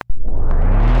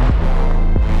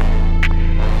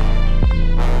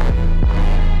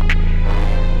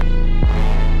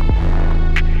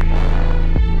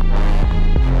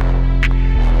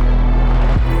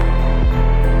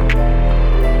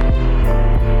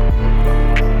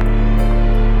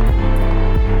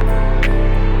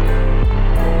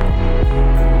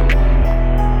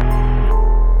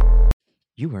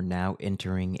now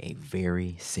entering a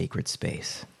very sacred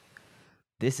space.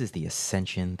 This is the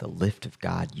Ascension, the Lift of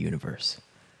God universe,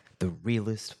 the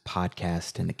realest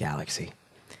podcast in the galaxy.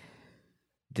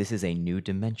 This is a new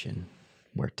dimension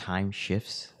where time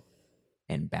shifts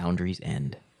and boundaries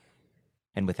end.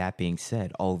 And with that being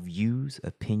said, all views,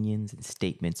 opinions, and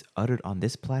statements uttered on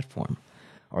this platform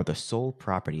are the sole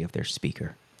property of their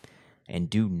speaker and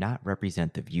do not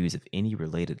represent the views of any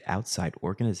related outside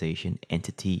organization,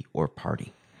 entity, or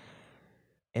party.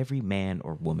 Every man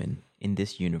or woman in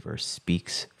this universe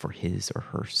speaks for his or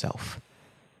herself,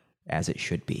 as it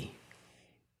should be.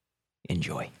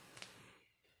 Enjoy.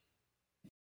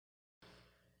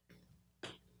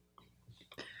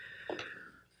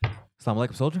 Assalamu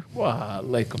alaikum, soldier. Wa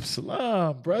alaikum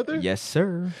salam, brother. Yes,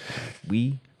 sir.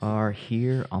 We are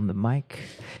here on the mic.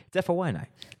 It's FOI night.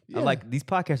 I Yeah. like these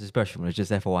podcasts are special when it's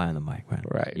just FOI on the mic, right?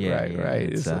 Right.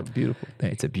 It's It's a beautiful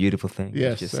thing. It's a beautiful thing.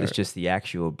 Yes, it's sir. just the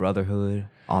actual brotherhood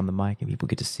on the mic, and people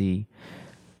get to see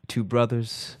two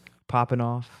brothers popping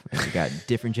off. And we got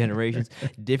different generations,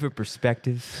 different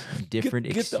perspectives, different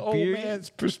get the old experience. man's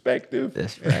perspective.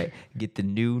 That's right. Get the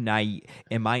new naive,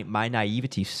 and my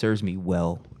naivety serves me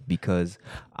well because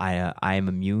I am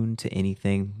immune to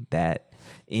anything that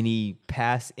any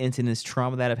past incidents,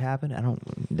 trauma that have happened.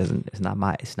 It's not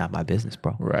my business,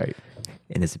 bro. Right.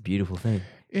 And it's a beautiful thing.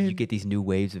 You And- get these new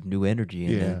waves of new energy,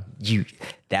 and then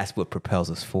that's what propels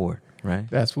us forward, right?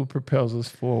 That's what propels us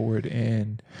forward.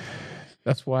 And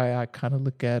that's why I kind of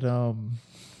look at all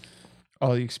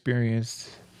the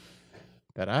experience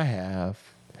that I have,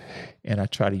 and I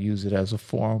try to use it as a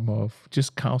form of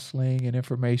just counseling and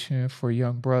information for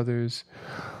young brothers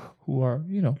who are,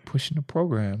 pushing the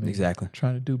program. And Exactly.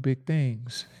 trying to do big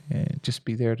things and just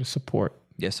be there to support.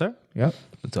 Yes, sir. Yep.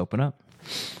 Let's open up.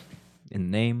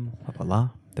 In the name of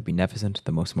Allah, the Beneficent,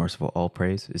 the Most Merciful, all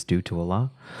praise is due to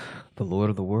Allah, the Lord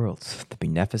of the worlds, the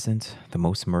Beneficent, the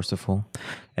Most Merciful,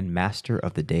 and Master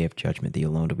of the Day of Judgment. Thee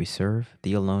alone do we serve,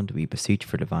 thee alone do we beseech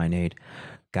for divine aid.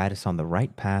 Guide us on the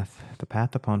right path, the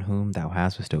path upon whom thou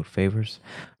hast bestowed favors,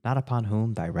 not upon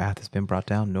whom thy wrath has been brought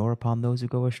down, nor upon those who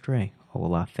go astray. O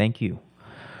Allah, thank you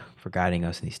for guiding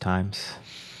us in these times.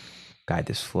 Guide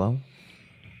this flow,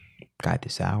 guide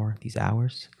this hour, these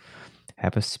hours.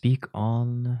 Have us speak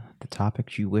on the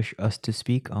topics you wish us to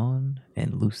speak on,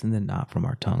 and loosen the knot from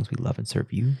our tongues. We love and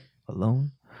serve you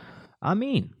alone.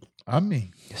 Ameen.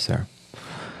 Yes, sir.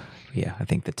 Yeah, I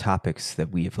think the topics that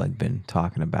we have been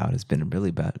talking about has been really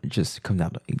about, it just comes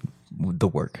down to the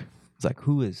work. It's like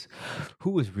who is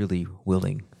really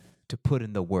willing to put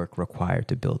in the work required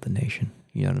to build the nation.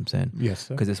 You know what I'm saying? Yes,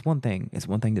 sir. Because it's one thing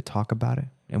to talk about it,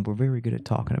 and we're very good at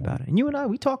talking about it. And you and I,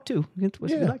 we talk too. We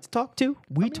like to talk too.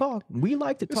 We talk. We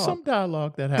like to There's talk. some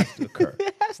dialogue that has to occur,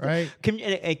 It has to. right?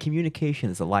 And communication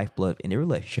is the lifeblood in a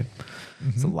relationship.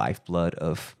 It's the lifeblood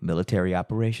of military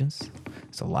operations.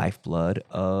 It's the lifeblood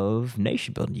of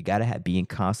nation building. You got to be in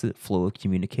constant flow of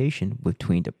communication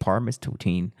between departments,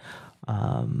 between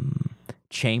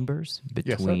chambers,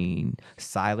 between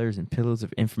silos and pillars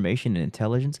of information and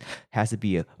intelligence. Has to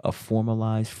be a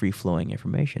formalized, free-flowing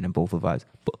information. And both of us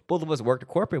work to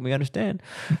corporate, and we understand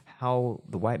how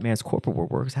the white man's corporate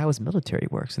world works, how his military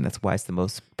works, and that's why it's the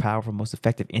most powerful, most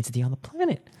effective entity on the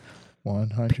planet.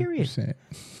 100%.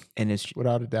 And it's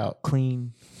Without a doubt.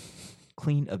 clean,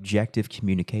 objective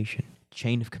communication,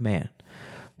 chain of command.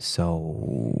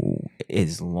 So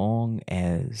as long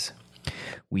as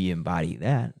we embody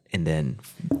that and then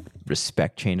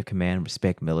respect chain of command,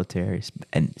 respect military,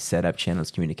 and set up channels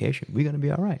of communication, we're going to be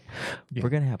all right. We're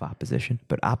going to have opposition,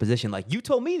 but opposition, like you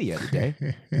told me the other day,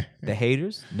 the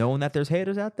haters, knowing that there's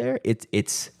haters out there, it's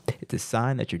a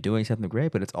sign that you're doing something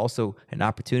great, but it's also an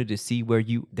opportunity to see where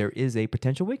there is a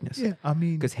potential weakness. Yeah, I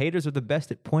mean, Because haters are the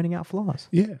best at pointing out flaws.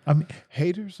 yeah, I mean,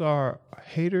 haters,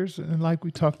 and like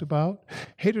we talked about,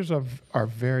 haters are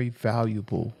very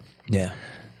valuable Yeah,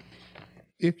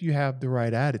 if you have the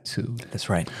right attitude. that's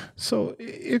right. So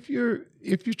if you're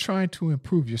trying to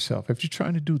improve yourself, if you're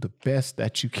trying to do the best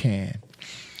that you can,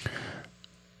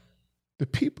 the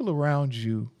people around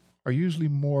you are usually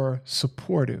more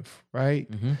supportive, right?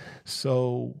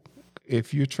 So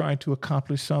if you're trying to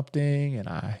accomplish something and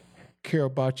I care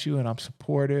about you and I'm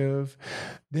supportive,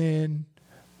 then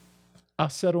I'll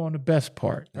settle on the best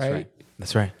part, right?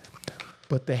 That's right.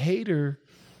 But the hater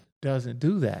doesn't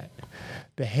do that.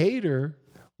 The hater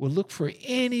will look for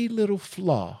any little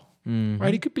flaw,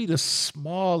 right? It could be the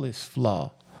smallest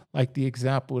flaw, like the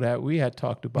example that we had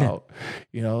talked about.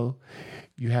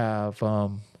 You have a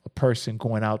person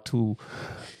going out to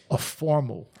a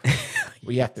formal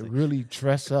where you have to really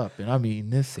dress up. And I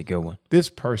mean, It's a good one. this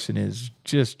person is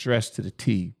just dressed to the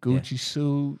T. Gucci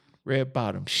suit, red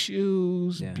bottom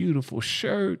shoes, Yeah. beautiful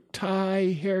shirt,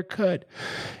 tie, haircut,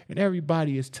 and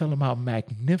everybody is telling him how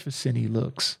magnificent he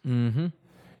looks. Mm-hmm.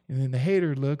 And then the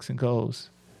hater looks and goes,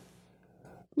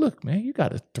 "Look, man, you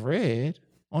got a thread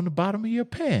on the bottom of your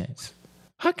pants.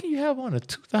 How can you have on a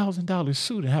 $2,000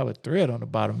 suit and have a thread on the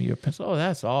bottom of your pants? Oh,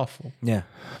 that's awful." Yeah.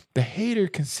 The hater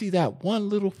can see that one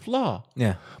little flaw.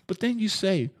 Yeah. But then you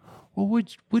say, well,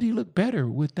 would he look better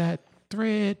with that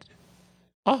thread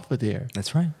off of there?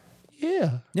 That's right.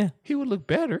 Yeah. Yeah. He would look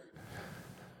better.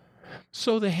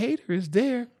 So the hater is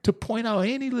there to point out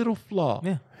any little flaw.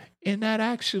 Yeah. And that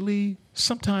actually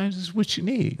sometimes is what you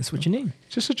need. That's what you need.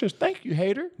 Just thank you,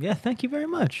 hater. Yeah. Thank you very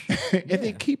much. And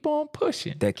then keep on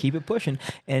pushing. That keep it pushing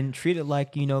and treat it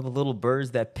like, the little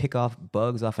birds that pick off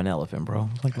bugs off an elephant, bro.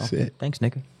 Like, That's okay, it. Thanks,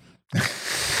 nigga.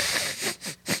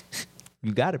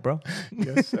 You got it, bro.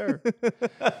 Yes, sir. You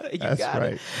That's got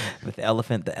right. it. But the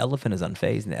elephant is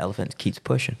unfazed and the elephant keeps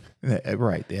pushing.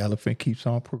 Right. The elephant keeps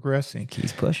on progressing.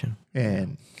 Keeps pushing.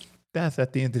 And that's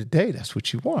at the end of the day, that's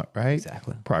what you want, right?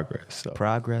 Exactly. Progress. So.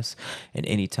 Progress. And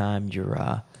anytime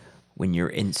when you're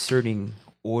inserting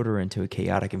order into a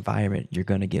chaotic environment, you're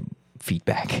going to get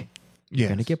feedback. You're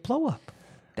going to get blow up.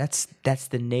 That's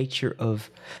the nature of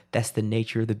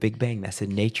the Big Bang. That's the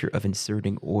nature of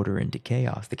inserting order into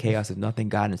chaos. The chaos of nothing.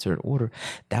 God inserted order.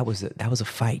 That was a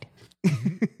fight,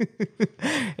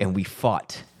 and we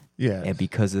fought. Yeah. And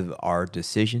because of our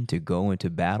decision to go into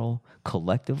battle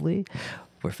collectively,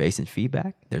 we're facing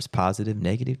feedback. There's positive,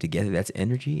 negative. Together, that's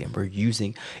energy, and we're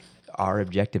using our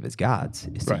objective as gods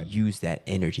is to use that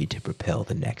energy to propel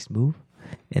the next move.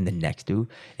 And the next do,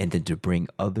 and then to bring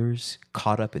others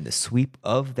caught up in the sweep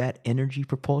of that energy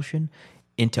propulsion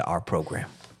into our program.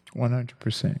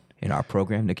 100%. In our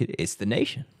program, it's the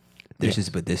nation. This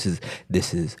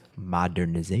is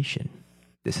modernization.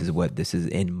 This is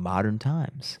in modern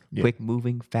times. Yeah. Quick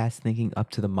moving, fast thinking, up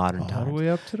to the modern times. All the way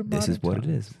up to the modern This is what it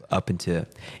is. Up into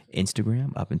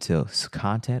Instagram, up until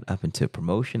content, up into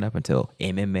promotion, up until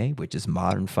MMA, which is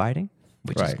modern fighting,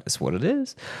 which is that's what it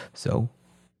is. So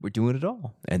we're doing it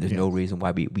all. And there's no reason why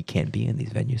we can't be in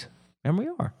these venues. And we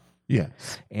are.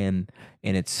 Yes. And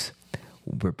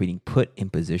we're being put in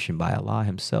position by Allah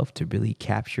himself to really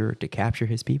capture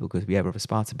his people, because we have a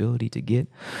responsibility to get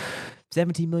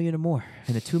 17 million or more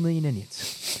and the 2 million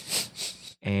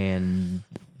Indians. And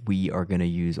we are going to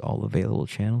use all available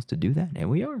channels to do that.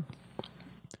 And we are.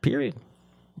 Period.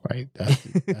 Right.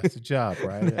 That's the job,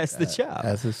 right? That's the job.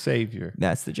 As a savior.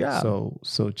 That's the job.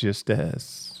 So just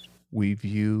as we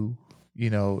view,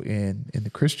 in the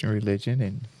Christian religion,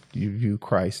 and you view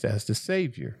Christ as the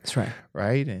Savior. That's right.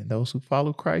 Right? And those who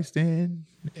follow Christ then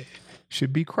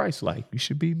should be Christ-like. You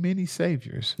should be many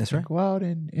saviors. That's right. Go out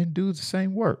and do the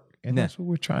same work. And that's what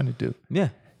we're trying to do. Yeah.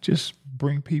 Just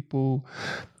bring people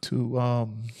to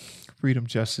freedom,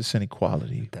 justice, and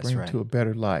equality. Bring them to a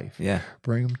better life. Yeah.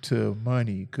 Bring them to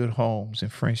money, good homes,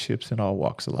 and friendships in all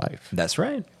walks of life. That's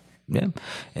right. Yeah.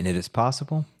 And it is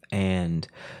possible. And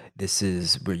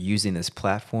we're using this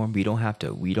platform. We don't have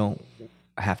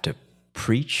to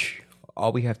preach.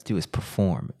 All we have to do is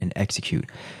perform and execute.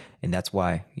 And that's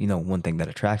why, one thing that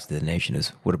attracts to the nation is,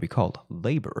 what are we called?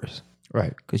 Laborers.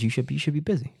 Right. Because you should be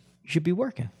busy. You should be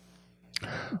working.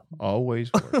 Always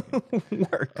working.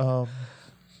 Work.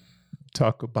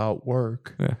 Talk about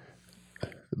work. Yeah.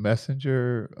 The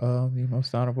messenger, the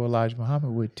most honorable Elijah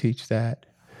Muhammad, would teach that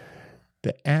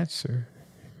the answer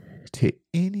to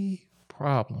any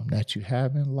problem that you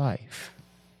have in life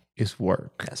is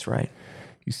work. That's right.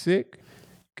 You sick?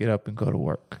 Get up and go to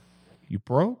work. You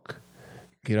broke?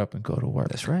 Get up and go to work.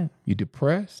 That's right. You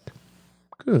depressed?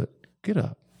 Good. Get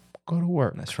up. Go to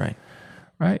work. That's right.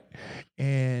 Right?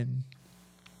 And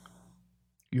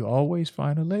you always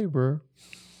find a laborer.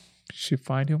 You should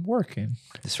find him working.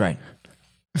 That's right.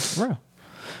 Real.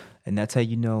 And that's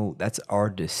how that's our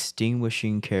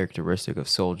distinguishing characteristic of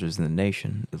soldiers in the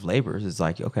nation. Of laborers is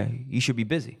like, okay, you should be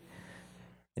busy.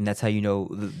 And that's how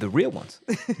the real ones.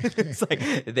 It's like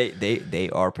they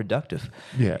are productive.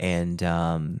 Yeah.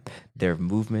 And their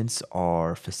movements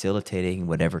are facilitating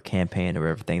whatever campaign or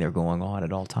everything they're going on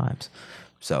at all times.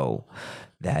 So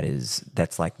that's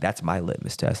my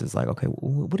litmus test. It's like, okay,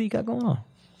 what do you got going on?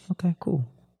 Okay, cool.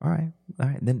 All right.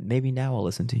 Then maybe now I'll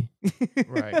listen to you.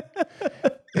 Right.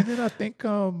 And then I think,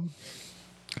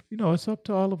 it's up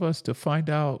to all of us to find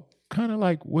out kind of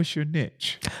like, what's your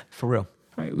niche? For real.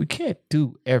 Right. We can't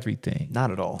do everything.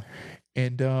 Not at all.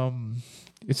 And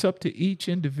it's up to each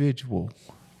individual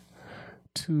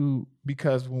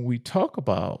because when we talk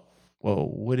about, well,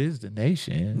 what is the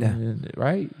nation? Yeah.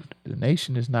 Right? The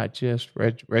nation is not just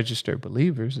registered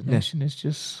believers. The nation is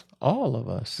just all of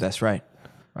us. That's right.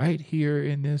 right here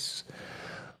in this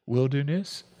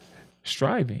wilderness,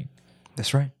 striving.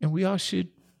 That's right. And we all should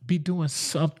be doing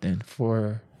something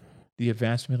for the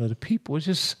advancement of the people. It's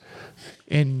just,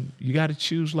 and you got to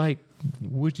choose, like,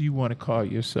 what do you want to call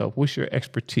yourself? What's your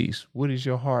expertise? What does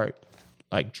your heart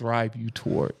like drive you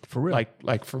toward? For real.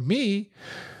 Like for me,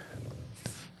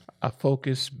 I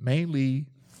focus mainly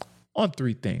on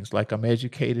three things. Like, I'm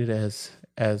educated as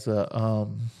a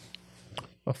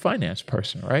finance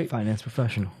person, right? Finance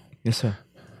professional. Yes, sir.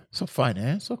 So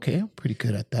finance, okay, I'm pretty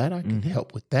good at that. I can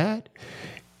help with that.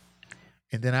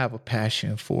 And then I have a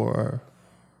passion for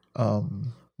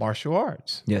martial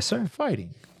arts. Yes, sir.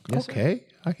 Fighting. Yes, sir. Okay,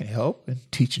 I can help and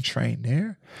teach and train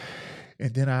there.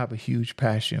 And then I have a huge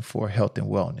passion for health and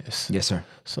wellness. Yes, sir.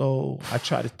 So I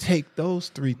try to take those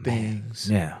three things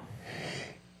Yeah.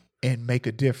 and make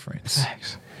a difference.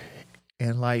 Thanks.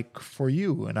 And like for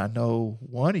you, and I know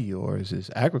one of yours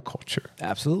is agriculture.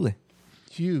 Absolutely.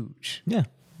 Huge. Yeah.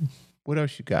 What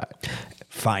else you got?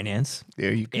 Finance.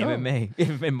 There you go.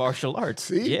 MMA. And martial arts.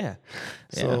 See? Yeah.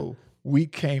 So we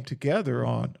came together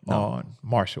on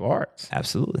martial arts.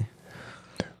 Absolutely.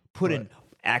 Put in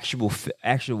actual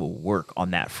work on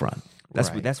that front.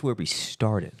 Right. That's where we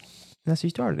started. That's where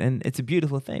we started, and it's a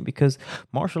beautiful thing because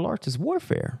martial arts is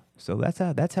warfare. So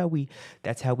that's how we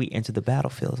enter the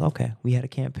battlefields. Okay, we had a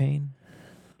campaign.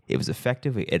 It was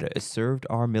effective. It served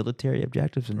our military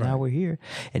objectives, and now we're here.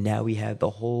 And now we have the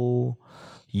whole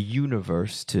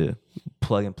universe to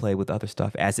plug and play with other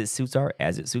stuff as it suits our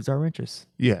interests.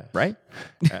 Yeah. Right?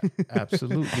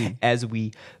 Absolutely. As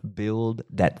we build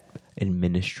that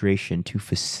administration to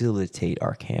facilitate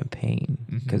our campaign.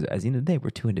 Because at the end of the day, we're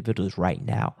two individuals right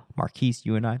now. Marquise,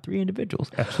 you and I, three individuals.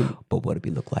 Absolutely. But what did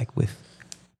we look like with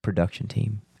production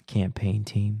team, campaign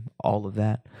team, all of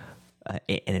that?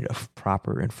 And a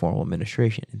proper and formal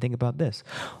administration. And think about this,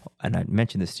 and I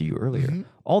mentioned this to you earlier.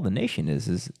 All the nation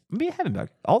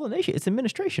all the nation. It's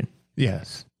administration.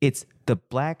 Yes. It's the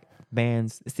black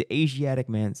man's. It's the Asiatic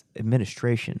man's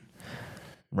administration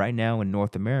right now in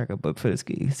North America. But for this,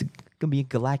 it's gonna be a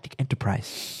galactic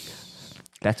enterprise.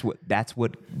 That's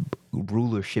what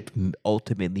rulership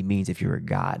ultimately means if you're a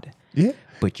god. Yeah.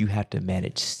 But you have to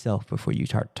manage self before you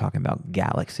start talking about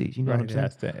galaxies. You know what I'm Right.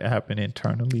 It saying? has to happen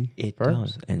internally. It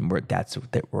first. does, and we're at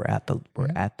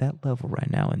that level right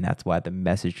now, and that's why the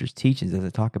Messager's teachings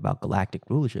doesn't talk about galactic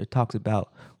rulership. It talks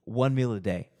about one meal a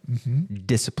day,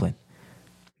 discipline,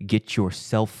 get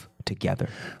yourself together.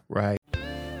 Right.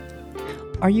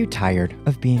 Are you tired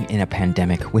of being in a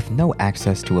pandemic with no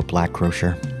access to a black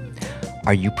grocer?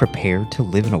 Are you prepared to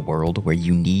live in a world where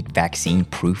you need vaccine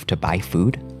proof to buy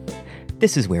food?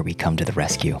 This is where we come to the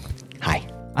rescue. Hi,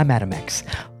 I'm Adam X,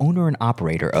 owner and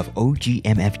operator of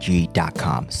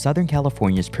OGMFG.com, Southern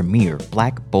California's premier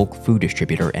black bulk food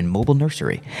distributor and mobile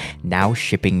nursery, now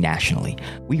shipping nationally.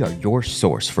 We are your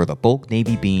source for the bulk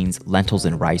navy beans, lentils,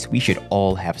 and rice we should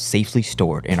all have safely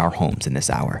stored in our homes in this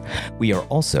hour. We are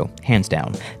also, hands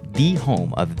down, the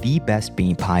home of the best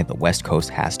bean pie the West Coast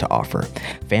has to offer.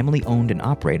 Family owned and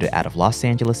operated out of Los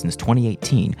Angeles since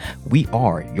 2018, we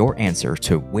are your answer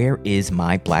to where is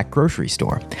my black grocery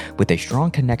store. With a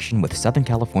strong connection with Southern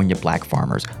California black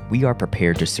farmers, we are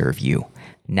prepared to serve you.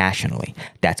 Nationally,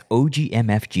 that's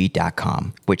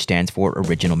OGMFG.com, which stands for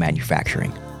Original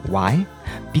Manufacturing. Why?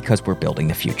 Because we're building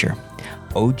the future.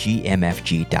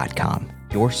 OGMFG.com,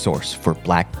 your source for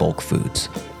black bulk foods.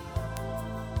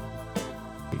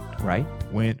 Right?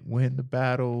 Win the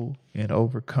battle and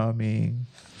overcoming,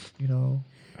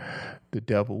 the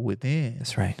devil within.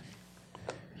 That's right.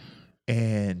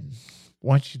 And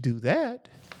once you do that,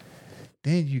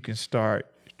 then you can start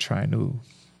trying to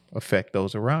affect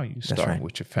those around you, starting right.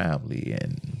 with your family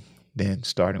and then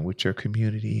starting with your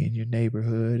community and your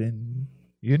neighborhood and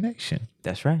your nation.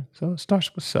 That's right. So it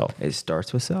starts with self. It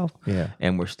starts with self. Yeah.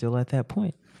 And we're still at that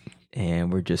point.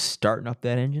 And we're just starting up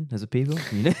that engine as a people.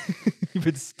 You've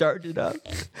been starting it up,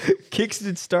 kicks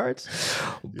and starts.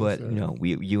 But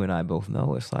you and I both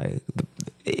know it's like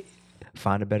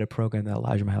find a better program than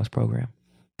Elijah Miles program.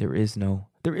 There is no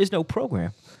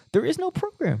program. There is no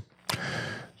program.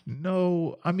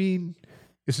 No, I mean,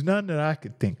 it's none that I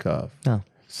could think of. No.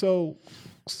 So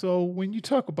when you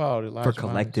talk about Elijah For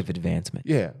collective advancement.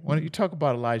 Yeah, when you talk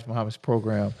about Elijah Muhammad's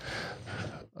program,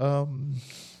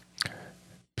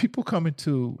 people come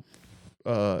into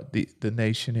the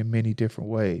nation in many different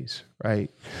ways,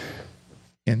 right?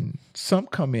 And some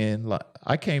come in like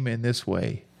I came in this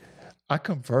way. I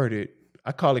converted.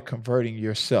 I call it converting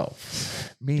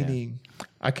yourself, meaning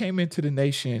I came into the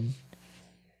nation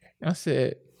and I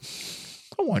said,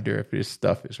 I wonder if this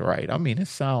stuff is right. I mean, it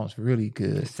sounds really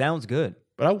good. It sounds good.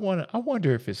 but I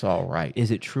wonder if it's all right.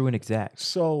 Is it true and exact?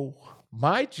 So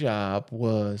my job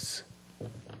was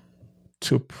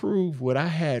to prove what I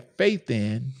had faith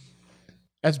in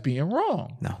as being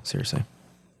wrong. No, seriously.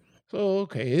 So,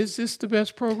 okay, is this the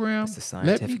best program? It's the Let me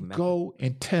scientific method. go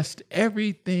and test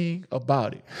everything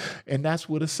about it. And that's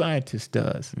what a scientist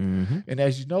does. Mm-hmm. And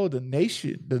as you know, the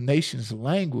nation's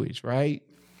language, right?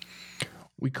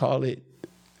 We call it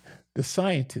the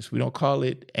scientists. We don't call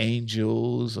it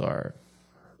angels or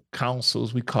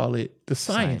councils. We call it the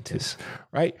scientists,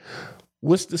 right?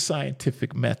 What's the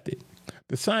scientific method?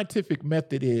 The scientific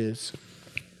method is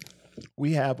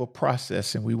we have a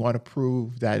process and we want to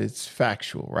prove that it's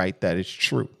factual, right? That it's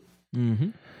true. Mm-hmm.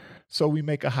 So we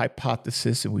make a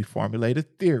hypothesis and we formulate a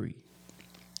theory.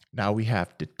 Now we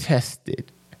have to test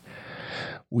it.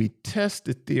 We test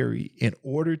the theory in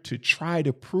order to try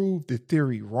to prove the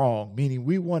theory wrong, meaning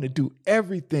we want to do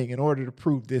everything in order to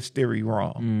prove this theory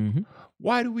wrong. Mm-hmm.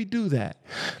 Why do we do that?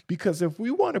 Because if we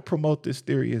want to promote this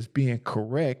theory as being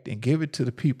correct and give it to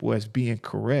the people as being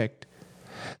correct,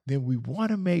 then we want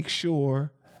to make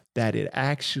sure that it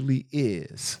actually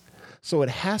is. So it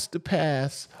has to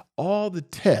pass all the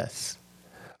tests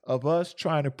of us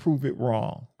trying to prove it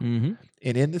wrong. Mm-hmm.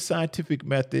 And in the scientific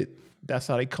method, that's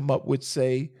how they come up with,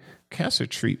 say, cancer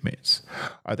treatments,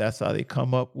 or that's how they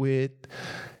come up with,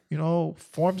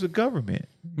 forms of government.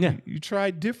 Yeah. You try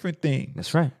different things.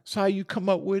 That's right. That's how you come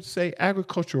up with, say,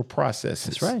 agricultural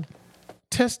processes. That's right.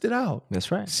 Test it out.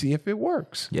 That's right. See if it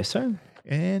works. Yes, sir.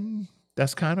 And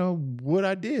that's kind of what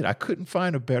I did. I couldn't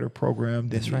find a better program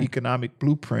than the economic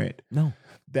blueprint No.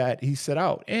 that he set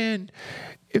out. And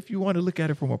if you want to look at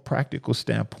it from a practical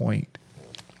standpoint,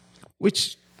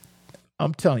 which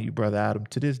I'm telling you, Brother Adam,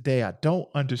 to this day, I don't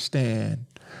understand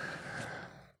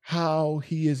how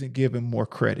he isn't given more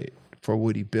credit for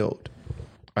what he built,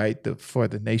 right? For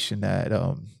the nation that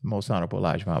Most Honorable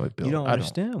Elijah Muhammad built. You don't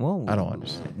understand? I don't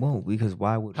understand. Well, because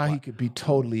why would How he could be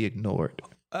totally ignored.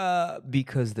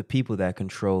 Because the people that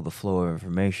control the flow of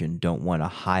information don't want to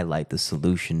highlight the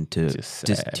solution to Just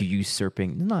sad. to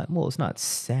usurping. It's not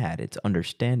sad. It's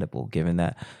understandable, given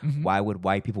that why would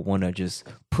white people want to just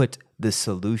put the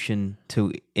solution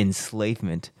to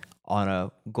enslavement on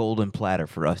a golden platter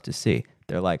for us to see?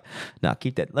 They're like, no,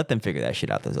 keep that. Let them figure that shit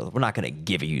out. We're not going to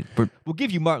give you. We'll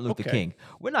give you Martin Luther King.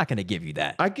 We're not going to give you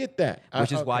that. I get that.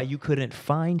 Which is why you couldn't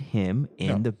find him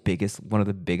in one of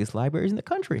the biggest libraries in the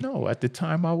country. No, at the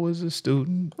time I was a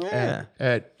student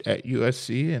at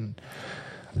USC, and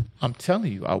I'm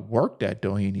telling you, I worked at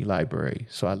Doheny Library,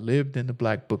 so I lived in the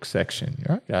black book section.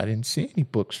 Right? I didn't see any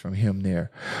books from him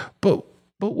there, but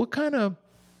what kind of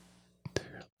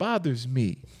bothers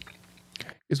me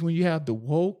is when you have the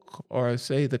woke, or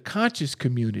say the conscious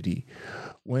community,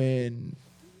 when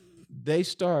they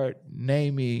start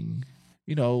naming,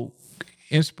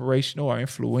 inspirational or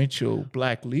influential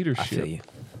black leadership. I feel you.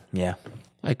 Yeah.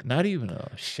 Like not even a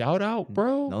shout out,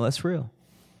 bro. No, that's real.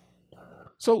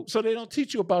 So they don't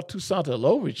teach you about Toussaint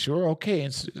Louverture, okay?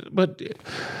 But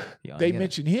they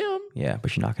mention him. Yeah,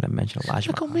 but you're not going to mention Elijah.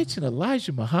 You're not going to mention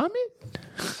Elijah Muhammad?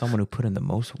 Someone who put in the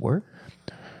most work.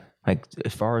 Like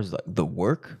as far as the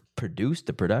work produced,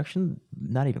 the production,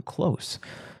 not even close.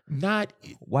 Why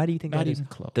do you think not that is? even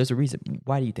close? There's a reason.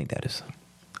 Why do you think that is?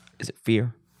 Is it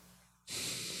fear?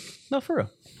 No, for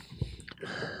real.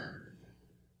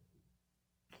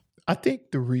 I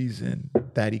think the reason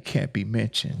that he can't be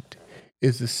mentioned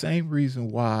is the same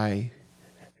reason why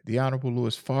the Honorable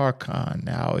Louis Farrakhan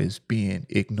now is being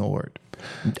ignored.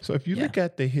 So if you look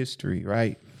at the history,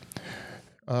 right,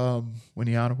 when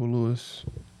the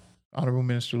Honorable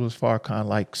Minister Louis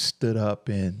Farrakhan stood up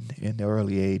in the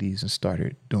early 80s and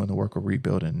started doing the work of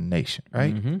rebuilding the nation,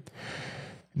 right? Mm-hmm. And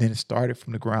then it started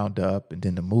from the ground up, and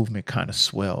then the movement kind of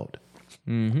swelled.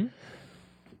 Mm-hmm.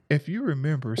 If you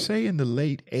remember, say in the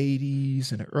late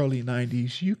 80s and the early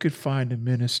 90s, you could find a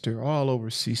minister all over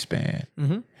C-SPAN.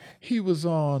 Mm-hmm. He was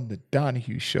on the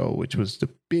Donahue Show, which was the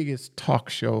biggest talk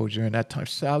show during that time.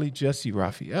 Sally Jesse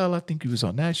Raphael, I think he was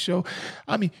on that show.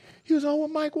 I mean, he was on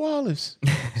with Mike Wallace,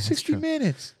 60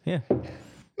 Minutes. Yeah.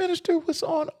 Minister was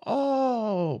on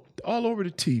all over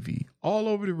the TV, all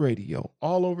over the radio,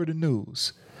 all over the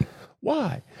news.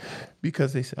 Why?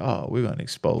 Because they said, we're going to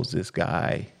expose this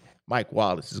guy. Mike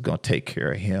Wallace is going to take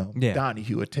care of him. Yeah.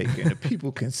 Donahue will take care of him.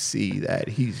 People can see that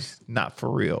he's not for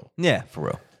real. Yeah, for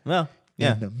real. Well,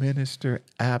 yeah. And the minister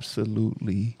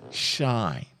absolutely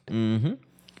shined. Mm-hmm.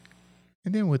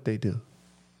 And then what they do?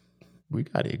 We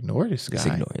got to ignore this guy. Just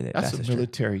ignore it. That's a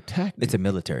military tactic. It's a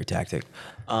military tactic.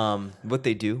 What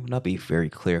they do, and I'll be very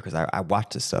clear because I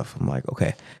watch this stuff. I'm like,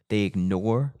 okay, they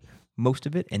ignore most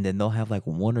of it, and then they'll have like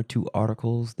one or two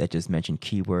articles that just mention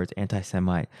keywords,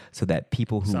 anti-Semite, so that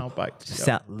people who Sound bites.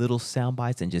 little sound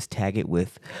bites and just tag it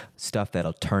with stuff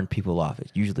that'll turn people off.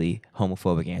 It's usually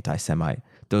homophobic, anti-Semite.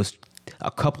 Those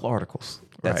a couple articles.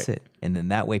 That's Right. it. And then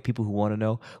that way, people who want to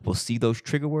know will see those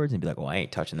trigger words and be like, "Oh, I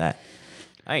ain't touching that.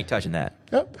 I ain't touching that.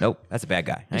 Yep. Nope, that's a bad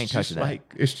guy. I ain't It's touching just that."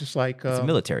 like it's just like It's a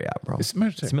military out, bro. It's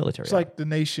military. It's military. It's like the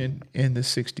nation in the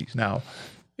 60s. Now,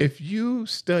 if you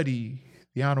study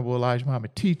the Honorable Elijah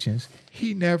Muhammad teachings,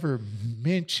 he never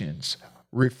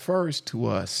refers to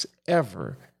us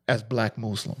ever as black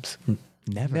Muslims.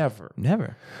 never.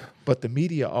 But the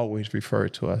media always refer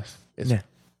to us as Yeah.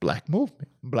 black movement,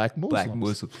 black Muslims. Black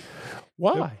Muslims.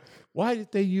 Why? Why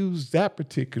did they use that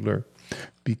particular?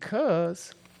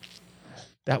 Because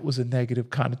that was a negative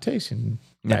connotation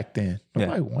back then. Yeah.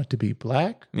 Nobody wanted to be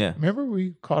black. Yeah. Remember,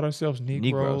 we called ourselves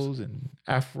Negroes and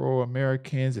Afro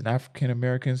Americans and African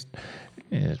Americans.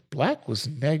 And black was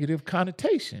negative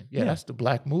connotation. Yeah, that's the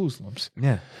black Muslims.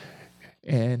 Yeah.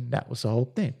 And that was the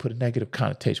whole thing. Put a negative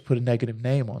connotation, put a negative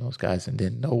name on those guys, and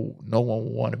then no one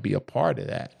would want to be a part of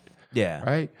that. Yeah.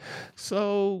 Right?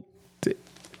 So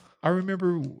I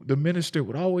remember the minister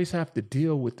would always have to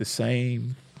deal with the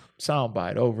same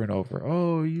soundbite over and over.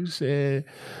 Oh, you said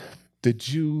the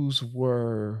Jews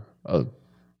were a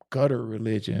gutter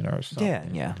religion or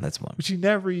something. Yeah, that's one. But you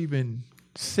never even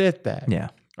said that. Yeah.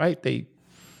 Right? They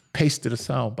pasted a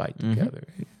soundbite together.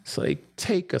 So they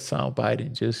take a soundbite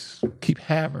and just keep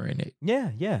hammering it.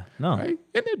 Yeah. No. Right?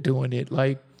 And they're doing it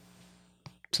like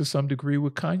to some degree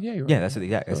with Kanye, right? Yeah, that's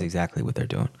exactly what they're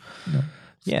doing.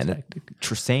 Yeah, and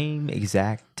same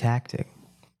exact tactic.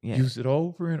 Yeah. Use it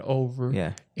over and over.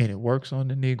 Yeah. And it works on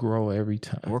the Negro every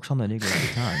time. It works on the Negro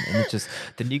every time. And it's just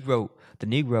the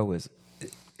Negro is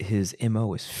his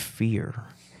MO is fear.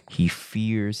 He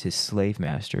fears his slave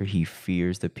master. He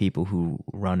fears the people who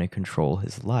run and control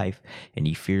his life, and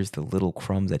he fears the little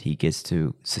crumbs that he gets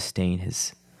to sustain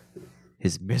his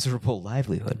miserable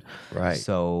livelihood. Right.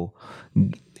 So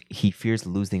he fears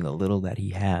losing the little that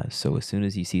he has. So as soon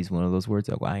as he sees one of those words,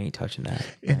 I ain't touching that.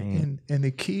 And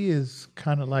the key is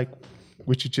kind of like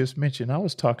what you just mentioned. I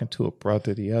was talking to a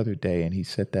brother the other day, and he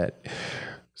said that.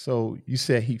 So you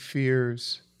said he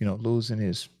fears, losing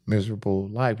his miserable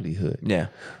livelihood. Yeah.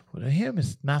 Well, to him,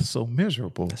 it's not so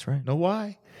miserable. That's right. Know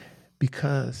why?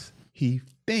 Because he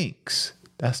thinks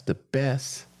that's the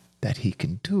best that he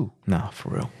can do. No, for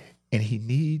real. And he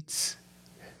needs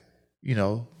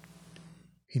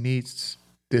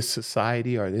this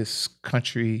society or this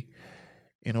country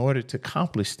in order to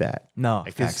accomplish that. No,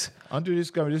 Like facts. under this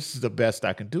government, this is the best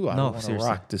I can do. I No, don't want to seriously.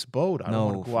 rock this boat. I don't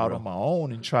want to for go out real. on my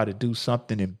own and try to do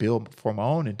something and build for my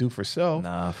own and do for self.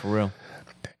 Nah, for real.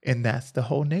 And that's the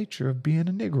whole nature of being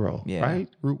a Negro, Yeah. right?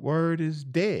 Root word is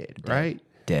dead, right?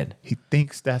 Dead. He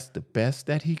thinks that's the best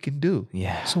that he can do.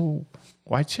 Yeah. So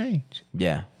why change?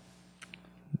 Yeah.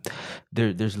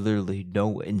 There's literally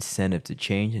no incentive to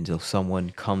change until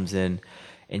someone comes in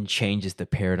and changes the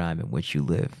paradigm in which you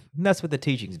live. And that's what the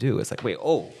teachings do. It's like, wait,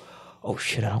 oh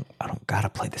shit, I don't gotta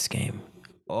play this game.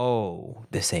 Oh,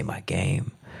 this ain't my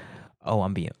game. Oh,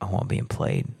 I'm being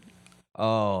played.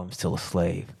 Oh, I'm still a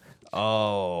slave.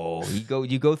 Oh,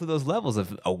 you go through those levels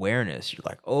of awareness. You're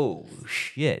like, oh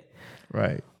shit.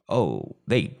 Right. Oh,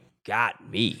 they got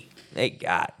me. And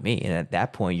at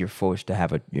that point, you're forced to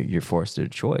a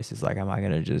choice. It's like, am I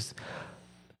gonna just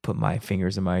put my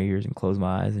fingers in my ears and close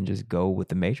my eyes and just go with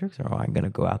the Matrix, or am I gonna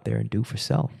go out there and do for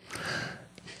self?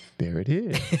 There it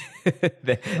is.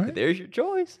 There's your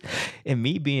choice. And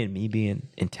me being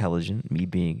intelligent,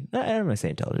 I'm gonna say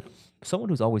intelligent, someone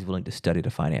who's always willing to study to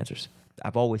find answers.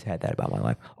 I've always had that about my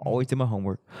life. Always did my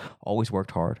homework. Always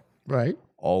worked hard. Right.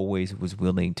 Always was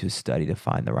willing to study to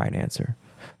find the right answer.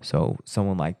 So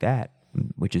someone like that,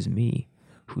 which is me,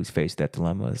 who's faced that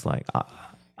dilemma, is like,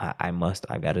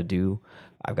 I've got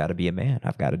to be a man.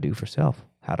 I've got to do for self.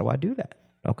 How do I do that?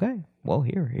 Okay, well,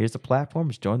 here's the platform.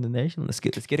 Let's join the nation. Let's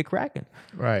get it cracking.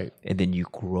 Right. And then you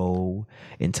grow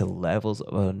into levels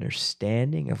of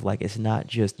understanding of like, it's not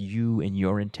just you and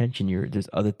your intention. There's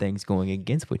other things going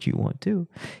against what you want to.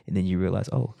 And then you realize,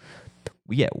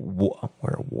 we at war.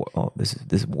 We're at war. Oh, this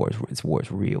war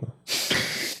is real.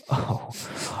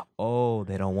 Oh,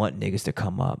 they don't want niggas to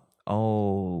come up.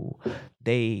 Oh,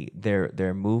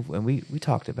 their move, and we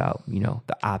talked about,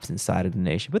 the opposite side of the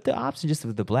nation, but the opposite just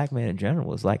of the black man in general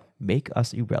was like, make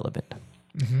us irrelevant.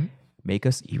 Mm-hmm. Make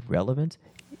us irrelevant,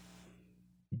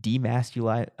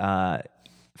 demasculinize,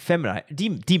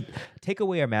 feminize, take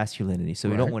away our masculinity. So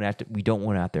we don't want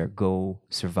to out there go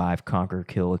survive, conquer,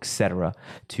 kill, etc.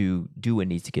 to do what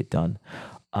needs to get done.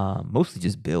 Mostly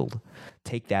just build.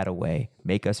 Take that away,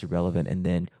 make us irrelevant, and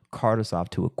then cart us off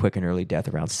to a quick and early death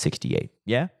around 68.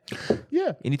 Yeah.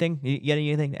 Yeah. Anything? You got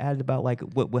anything to add about like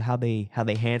what how they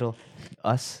handle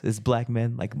us as black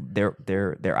men, like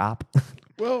their op?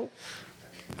 Well,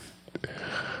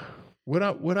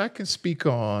 what I can speak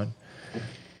on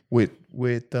with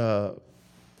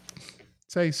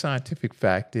say scientific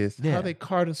fact is Yeah. how they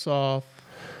cart us off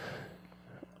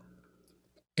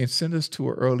and send us to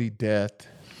an early death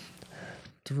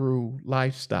through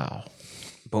lifestyle.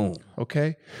 Boom.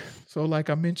 Okay, so like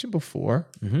I mentioned before,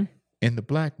 and the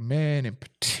black man in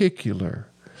particular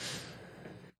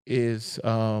is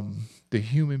the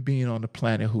human being on the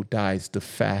planet who dies the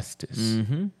fastest,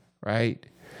 right?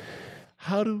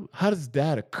 How does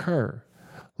that occur?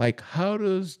 Like, how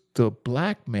does the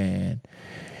black man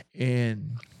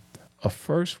in a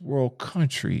first world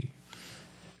country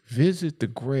visit the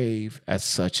grave at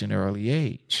such an early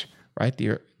age, right?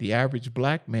 The average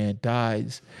black man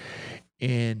dies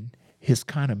in his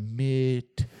kind of mid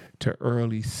to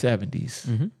early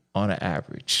 70s on an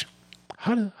average.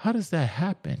 How does that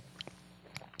happen?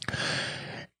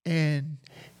 And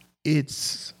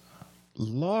it's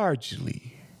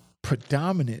largely,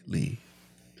 predominantly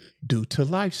due to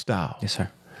lifestyle. Yes,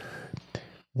 sir.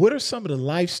 What are some of the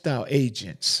lifestyle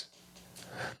agents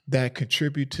that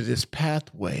contribute to this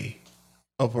pathway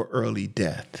of an early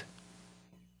death?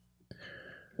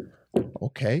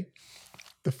 Okay.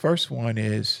 The first one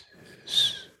is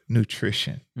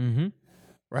nutrition,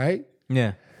 right?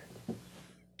 Yeah.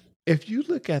 If you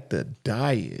look at the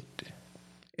diet,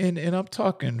 and I'm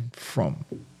talking from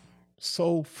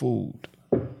soul food,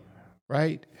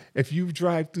 right? If you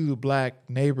drive through the black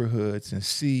neighborhoods and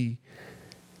see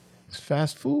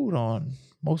fast food on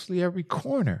mostly every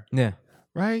corner, Yeah.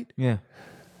 right? Yeah.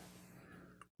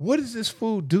 What does this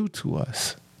food do to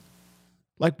us?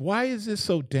 Like, why is it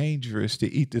so dangerous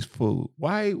to eat this food?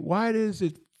 Why is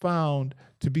it found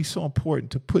to be so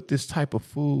important to put this type of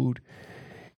food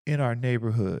in our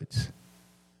neighborhoods?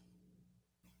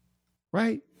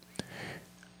 Right?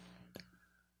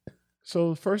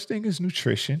 So the first thing is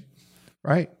nutrition,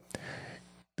 right?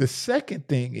 The second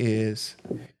thing is,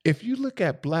 if you look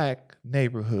at black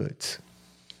neighborhoods,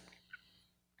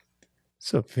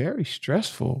 it's a very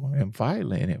stressful and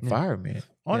violent environment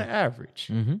on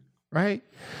average, right?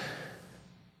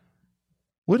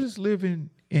 What is living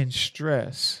in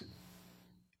stress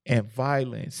and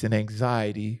violence and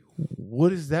anxiety? What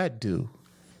does that do?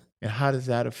 And how does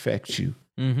that affect you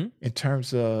in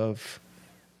terms of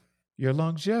your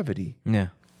longevity? Yeah.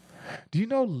 Do you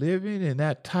know living in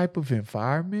that type of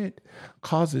environment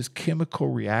causes chemical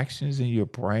reactions in your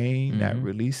brain that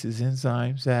releases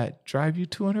enzymes that drive you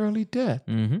to an early death?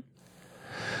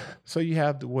 So you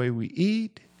have the way we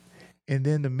eat, and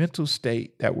then the mental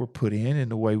state that we're put in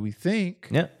and the way we think.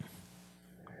 Yep.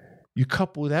 You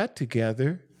couple that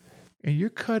together, and you're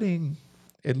cutting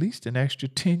at least an extra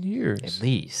 10 years At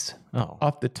least. Oh.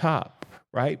 off the top,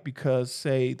 right? Because,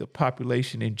 say, the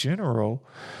population in general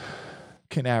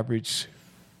can average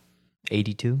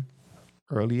 82.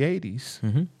 early 80s,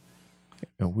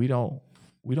 and we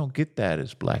don't get that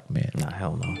as black men, Nah,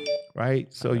 hell no.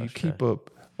 right? So you keep an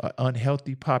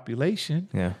unhealthy population.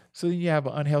 Yeah. So then you have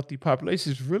an unhealthy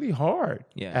population. It's really hard,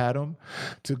 Yeah. Adam,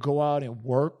 to go out and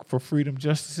work for freedom,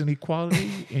 justice, and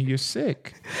equality, and you're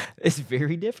sick. It's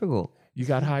very difficult. You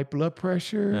got high blood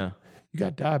pressure. Yeah. You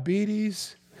got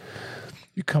diabetes.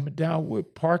 You're coming down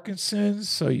with Parkinson's,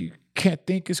 so you can't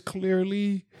think as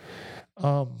clearly.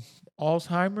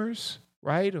 Alzheimer's,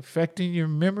 right? Affecting your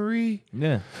memory.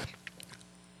 Yeah.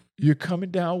 You're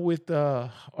coming down with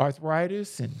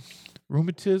arthritis and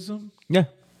rheumatism. Yeah.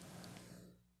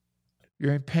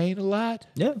 You're in pain a lot.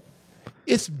 Yeah.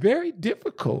 It's very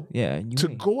difficult Yeah. You to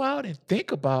ain't- go out and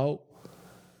think about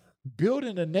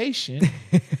building a nation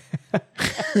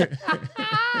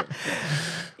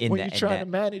in when that- you're in trying that- to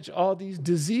manage all these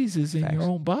diseases in your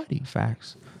own body.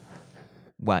 Facts.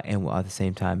 Why, and while at the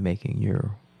same time making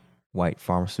your white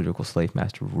pharmaceutical slave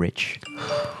master rich.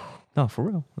 No, for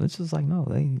real. It's just like, no,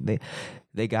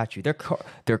 they got you.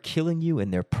 They're killing you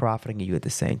and they're profiting you at the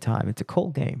same time. It's a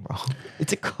cold game, bro.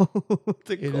 It's a cold.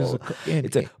 That's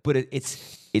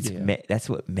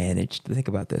what managed. Think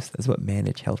about this. That's what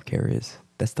managed healthcare is.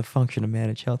 That's the function of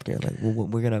managed healthcare. Like,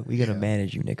 we're gonna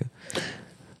manage you, nigga.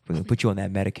 We're gonna put you on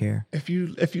that Medicare. If you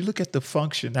look at the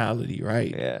functionality,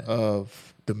 right, of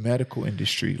the medical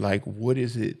industry, like what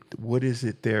is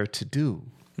it there to do?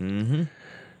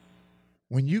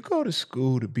 When you go to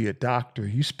school to be a doctor,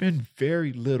 you spend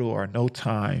very little or no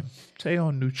time, say,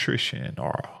 on nutrition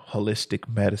or holistic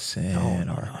medicine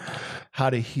or how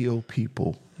to heal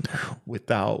people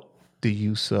without the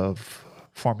use of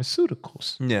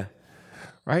pharmaceuticals. Yeah.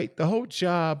 right? The whole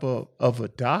job of a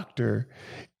doctor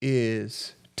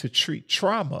is to treat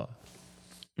trauma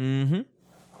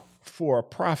for a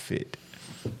profit.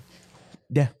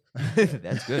 Yeah.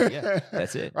 That's good. Yeah.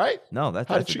 That's it. Right? No, that's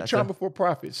how to treat trauma for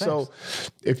profit. So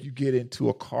if you get into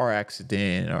a car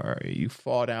accident or you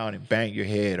fall down and bang your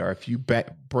head, or if you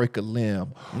break a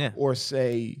limb, or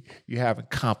say you're having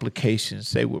complications,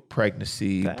 say with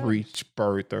pregnancy, breech,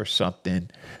 birth, or something,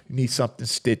 you need something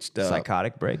stitched up.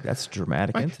 Psychotic break. That's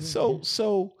dramatic. Right?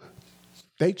 So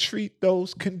they treat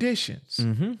those conditions.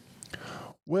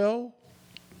 Well,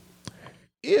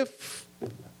 if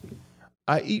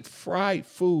I eat fried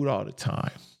food all the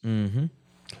time, and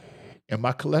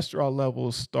my cholesterol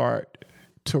levels start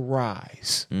to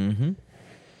rise, and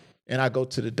I go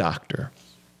to the doctor,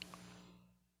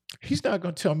 he's not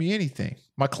going to tell me anything.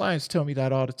 My clients tell me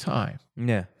that all the time.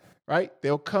 Yeah. Right?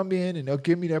 They'll come in and they'll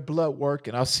give me their blood work,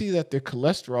 and I'll see that their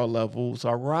cholesterol levels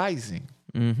are rising.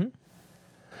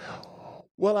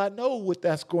 Well, I know what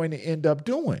that's going to end up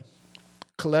doing.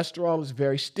 Cholesterol is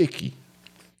very sticky.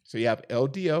 So you have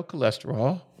LDL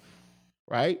cholesterol,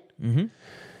 right? And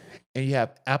you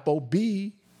have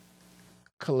ApoB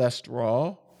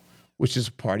cholesterol, which is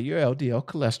a part of your LDL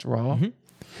cholesterol,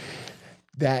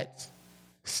 that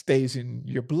stays in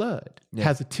your blood,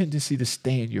 has a tendency to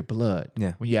stay in your blood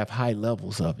when you have high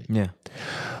levels of it.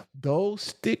 Those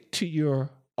stick to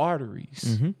your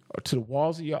arteries, or to the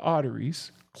walls of your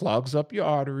arteries, clogs up your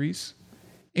arteries,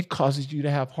 and causes you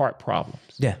to have heart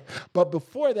problems. But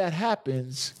before that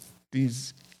happens,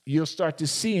 you'll start to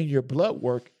see in your blood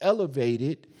work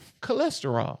elevated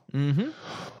cholesterol.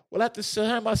 Well, at the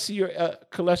time I see your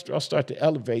cholesterol start to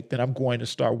elevate, then I'm going to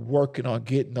start working on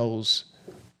getting those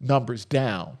numbers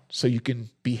down so you can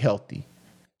be healthy.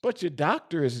 But your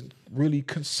doctor isn't really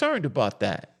concerned about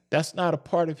that. That's not a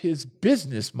part of his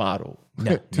business model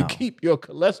to keep your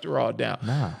cholesterol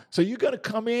down. So you're going to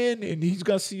come in and he's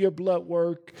going to see your blood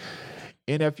work.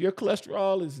 And if your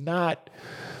cholesterol is not,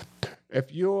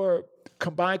 if your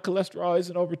combined cholesterol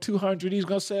isn't over 200, he's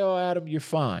going to say, oh, Adam, you're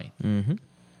fine.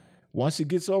 Once it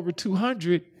gets over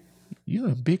 200, you're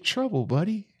in big trouble,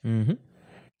 buddy.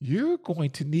 You're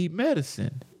going to need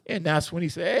medicine. And that's when he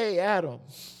said, hey, Adam,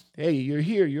 hey, you're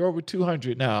here. You're over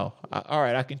 200 now. All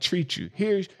right, I can treat you.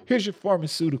 Here's your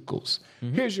pharmaceuticals.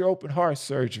 Here's your open heart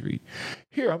surgery.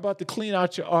 Here, I'm about to clean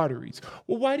out your arteries.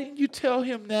 Well, why didn't you tell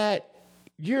him that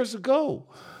years ago?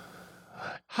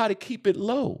 How to keep it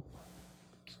low?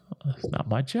 It's not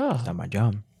my job. It's not my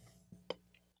job.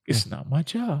 It's not my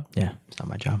job. Yeah, it's not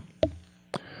my job.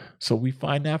 So we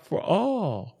find that for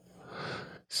all,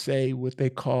 say, what they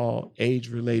call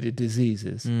age-related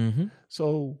diseases.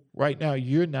 So right now,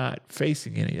 you're not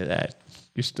facing any of that.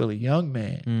 You're still a young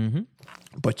man.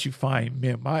 But you find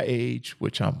men my age,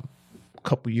 which I'm a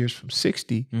couple years from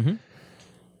 60, and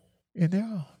they're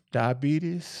all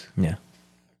diabetes,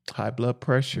 high blood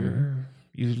pressure,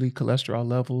 usually cholesterol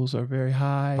levels are very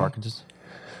high. Parkinson's.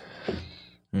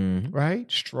 Right?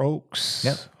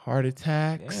 Strokes, heart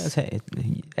attacks.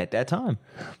 At that time.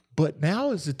 But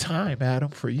now is the time, Adam,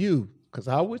 for you, because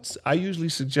I usually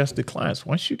suggest to clients,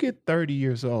 once you get 30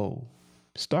 years old,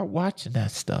 start watching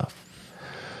that stuff.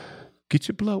 Get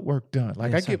your blood work done.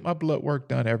 Like I get my blood work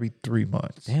done every 3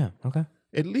 months. Yeah, okay.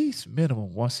 At least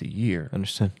minimum once a year.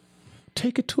 Understood.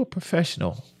 Take it to a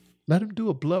professional. Let him do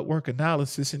a blood work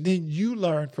analysis, and then you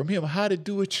learn from him how to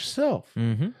do it yourself.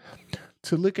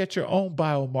 To look at your own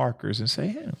biomarkers and say,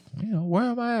 hey, where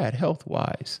am I at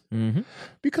health-wise?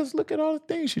 Because look at all the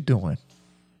things you're doing,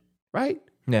 right?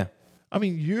 Yeah. I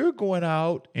mean, you're going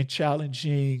out and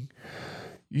challenging,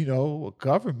 a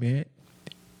government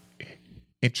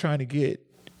and trying to get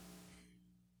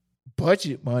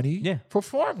budget money for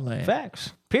farmland.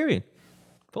 Facts. Period.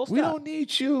 Full stop. We don't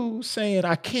need you saying,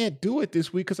 I can't do it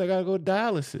this week because I got to go to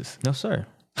dialysis. No, sir.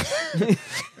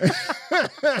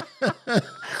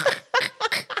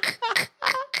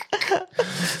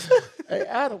 Hey,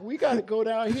 Adam, we got to go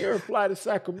down here and fly to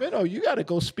Sacramento. You got to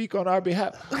go speak on our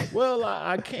behalf. Well,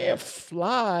 I can't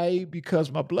fly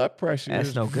because my blood pressure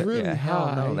is really high.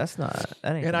 Hell no, that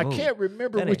ain't and the I move. can't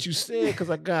remember what you said because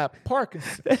I got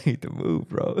Parkinson's. That ain't the move,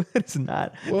 bro. It's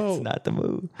not. Whoa. It's not the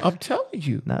move. I'm telling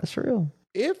you. No, it's real.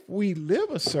 If we live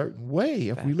a certain way,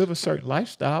 if we live a certain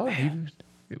lifestyle,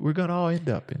 we're going to all end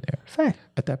up in there. Fact.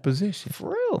 At that position. For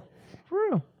real. For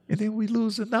real. And then we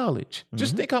lose the knowledge.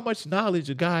 Just think how much knowledge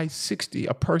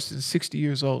a person 60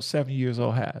 years old, 70 years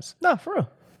old has. No, for real.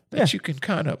 That you can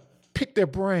kind of pick their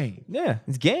brain. Yeah,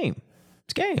 it's game.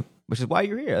 It's game, which is why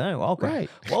you're here. Well, okay. Right.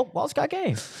 Well, Walt's got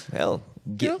game. Hell,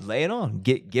 lay it on.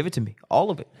 Give it to me. All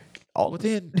of it.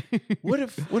 Then what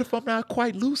if I'm not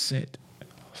quite lucid?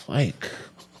 Like,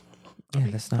 Yeah,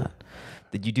 that's not.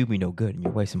 That you do me no good, and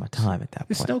you're wasting my time at that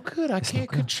point. It's no good. I can't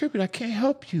contribute. I can't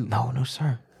help you. No,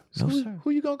 sir. No, So sir. who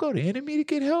you gonna go to? Enemy to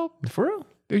get help? For real.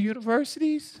 Their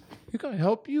universities? You're gonna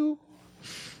help you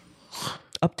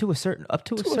Up to a certain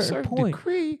to a certain point.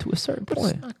 degree. To a certain But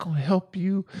point. it's not gonna help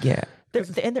you. Yeah.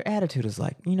 And their attitude is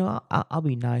like, I'll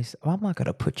be nice. I'm not going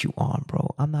to put you on,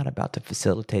 bro. I'm not about to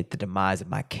facilitate the demise of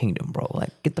my kingdom, bro. Like,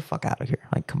 get the fuck out of here.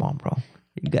 Like, come on, bro.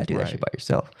 You got to do that shit by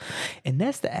yourself. And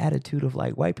that's the attitude of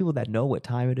like white people that know what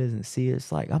time it is and see it.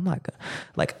 It's like, I'm not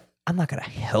going to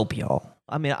help y'all.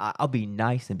 I mean, I'll be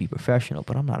nice and be professional,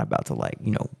 but I'm not about to like,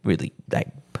 really like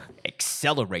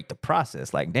accelerate the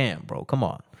process. Like, damn, bro, come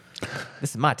on. This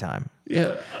is my time.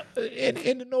 Yeah. And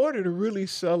in order to really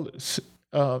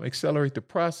accelerate the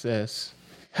process,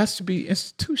 has to be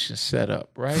institutions set up,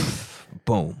 right?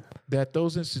 Boom. That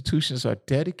those institutions are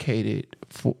dedicated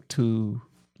to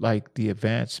like the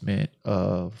advancement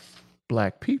of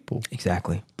Black people.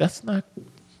 Exactly. It's not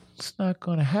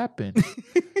going to happen.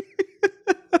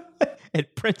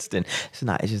 At Princeton, it's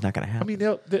just not going to happen. I mean,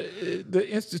 the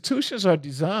institutions are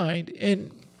designed,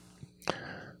 and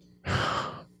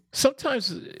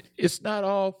sometimes it's not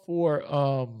all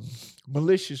for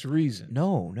malicious reasons.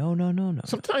 No.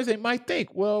 Sometimes they might think,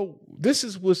 well, this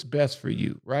is what's best for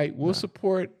you, right? We'll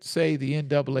support, say, the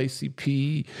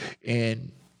NAACP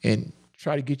and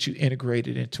try to get you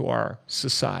integrated into our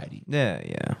society.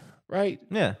 Yeah. Right?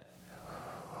 Yeah.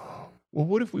 Well,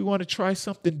 what if we want to try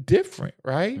something different,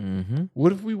 right? Mm-hmm.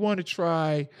 What if we want to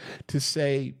try to,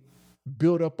 say,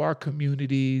 build up our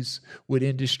communities with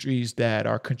industries that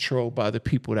are controlled by the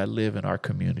people that live in our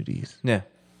communities? Yeah.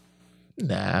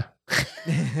 Nah.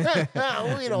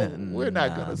 We're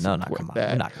not going to support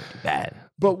that. We're not going to do that.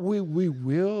 But we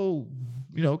will,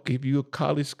 give you a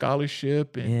college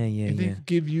scholarship and then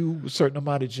give you a certain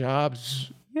amount of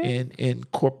jobs in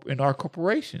our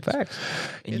corporations. Facts.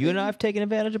 And you and I have taken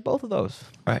advantage of both of those.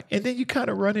 Right. And then you kind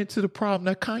of run into the problem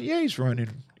that Kanye's running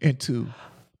into.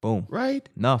 Boom. Right?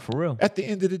 No, for real. At the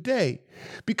end of the day.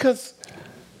 Because,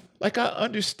 like, I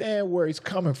understand where he's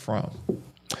coming from.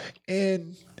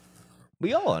 And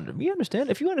we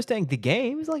understand. If you understand the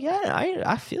game, it's like, yeah,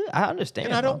 I feel it. I understand.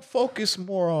 And I don't focus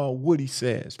more on what he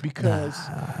says because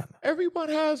everyone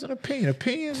has an opinion.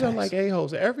 Opinions are like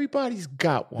a-holes. Everybody's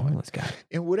got one. Everyone's got it.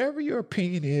 And whatever your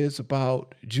opinion is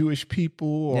about Jewish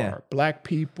people or Black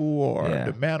people or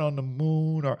the man on the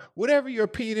moon or whatever your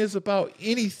opinion is about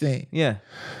anything. Yeah.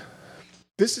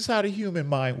 This is how the human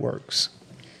mind works.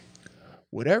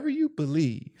 Whatever you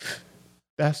believe,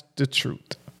 that's the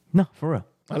truth. No, for real.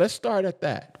 Now, let's start at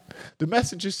that. The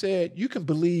messenger said, you can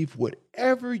believe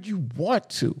whatever you want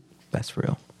to. That's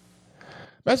real.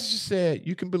 Messenger said,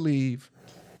 you can believe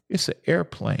it's an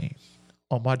airplane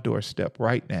on my doorstep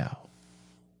right now.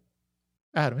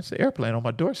 Adam, it's an airplane on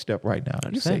my doorstep right now.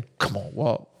 You say, come on,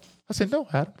 Walt. I said, no,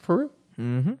 Adam, for real.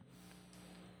 Mm-hmm.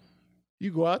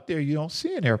 You go out there, you don't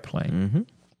see an airplane. Mm-hmm.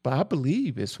 But I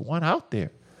believe it's one out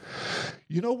there.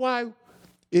 You know why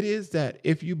it is that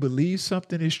if you believe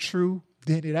something is true,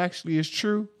 then it actually is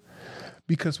true?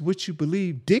 Because what you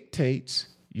believe dictates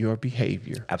your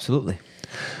behavior. Absolutely.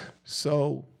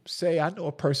 So, say I know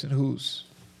a person who's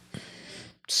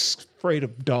afraid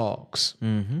of dogs.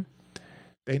 Mm-hmm.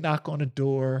 They knock on the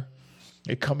door,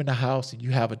 they come in the house, and you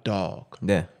have a dog.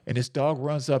 Yeah. And this dog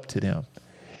runs up to them,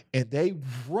 and they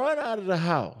run out of the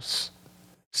house,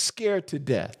 scared to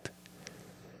death.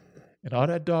 And all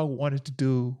that dog wanted to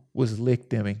do was lick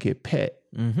them and get pet.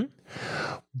 Mm-hmm.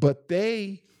 But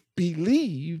they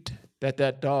believed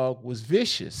that dog was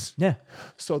vicious. Yeah.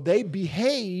 So they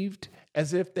behaved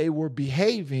as if they were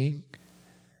behaving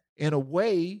in a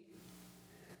way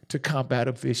to combat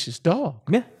a vicious dog.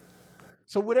 Yeah.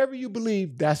 So whatever you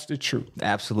believe, that's the truth.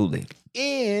 Absolutely.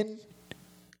 In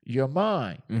your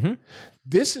mind. Mm-hmm.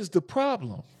 This is the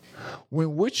problem.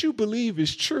 When what you believe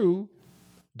is true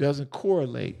doesn't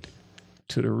correlate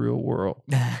to the real world.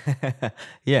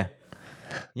 Yeah.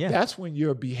 Yeah. That's when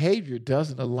your behavior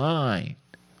doesn't align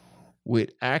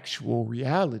with actual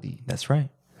reality. That's right.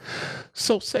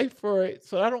 So so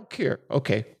I don't care.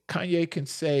 Okay, Kanye can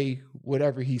say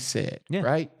whatever he said,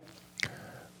 right?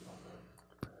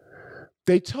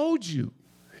 They told you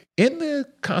in the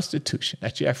Constitution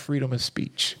that you have freedom of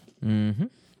speech. Mm-hmm.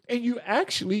 And you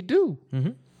actually do.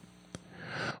 Mm-hmm.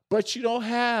 But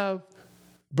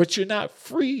you're not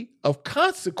free of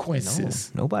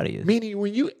consequences. No, nobody is. Meaning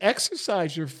when you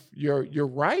exercise your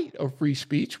right of free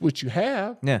speech, which you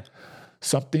have,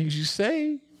 some things you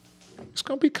say, it's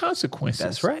going to be consequences.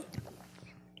 That's right.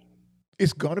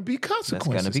 It's going to be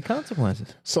consequences. That's going to be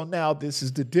consequences. So now this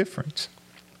is the difference.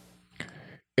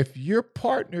 If you're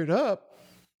partnered up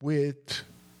with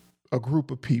a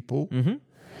group of people,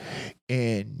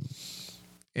 and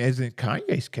as in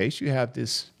Kanye's case, you have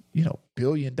this, $1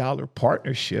 billion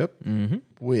partnership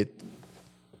with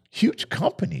huge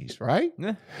companies, right?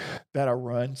 Yeah. That are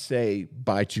run, say,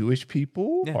 by Jewish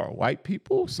people or white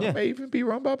people. Some may even be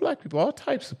run by black people, all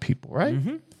types of people, right?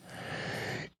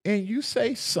 And you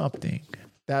say something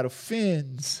that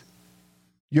offends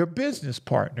your business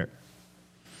partner.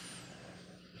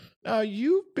 Now,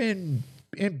 you've been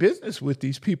in business with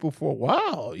these people for a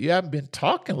while. You haven't been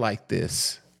talking like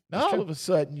this. Now, all of a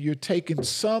sudden, you're taking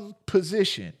some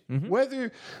position.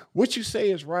 Whether what you say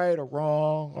is right or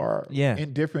wrong or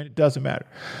indifferent, it doesn't matter.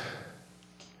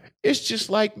 It's just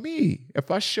like me. If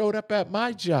I showed up at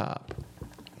my job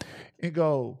and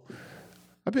go,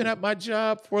 I've been at my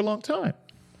job for a long time.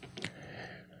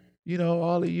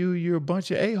 All of you, you're a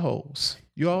bunch of a-holes.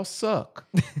 You all suck.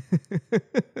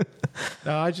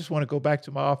 Now, I just want to go back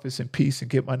to my office in peace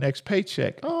and get my next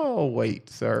paycheck. Oh, wait,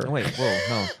 sir. Wait,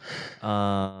 whoa,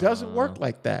 no. Doesn't work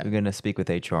like that. We're going to speak with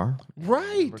HR.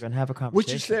 Right. We're going to have a conversation.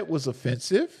 What you said was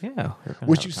offensive. Yeah.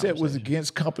 What you said was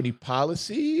against company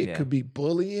policy. It could be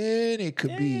bullying. It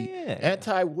could be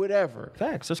anti-whatever.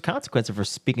 Facts. There's consequences for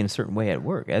speaking a certain way at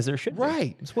work, as there should be.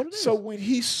 Right. That's what it is. So when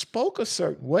he spoke a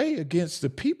certain way against the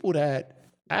people that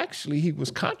actually he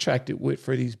was contracted with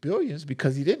for these billions,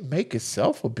 because he didn't make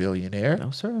himself a billionaire.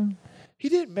 No, sir. He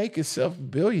didn't make himself a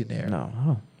billionaire.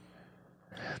 No.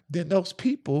 Then those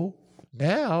people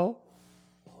now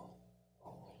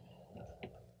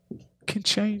can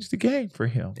change the game for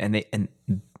him. And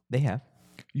they have.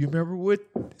 You remember what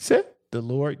it said? The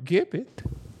Lord giveth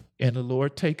and the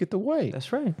Lord taketh away.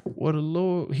 That's right. Well, the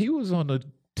Lord, he was on the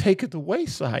take it away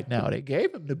side now. They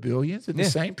gave him the billions, and the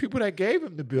same people that gave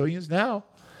him the billions now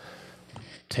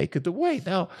take it away.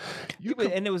 Now,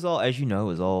 and it was all, as you know, it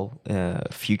was all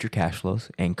future cash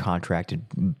flows and contracted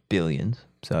billions.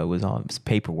 So it was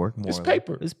paperwork. More it's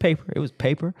paper. It was paper. It was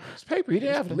paper. It's paper. He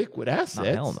didn't have liquid assets.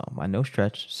 No, hell no. By no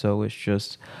stretch. So it's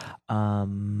just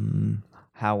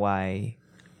how I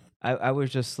was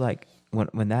just like,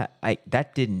 when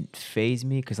that didn't faze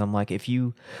me, because I'm like, if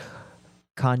you,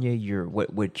 Kanye, you're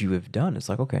what you have done, it's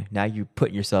like, okay, now you're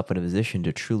putting yourself in a position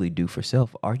to truly do for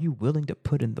self. Are you willing to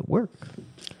put in the work?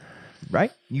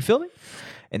 Right? You feel me?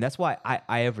 And that's why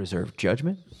I have reserved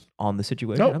judgment on the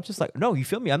situation. Nope. I'm just like, no, you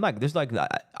feel me? I'm like, there's like,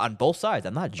 on both sides,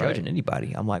 I'm not judging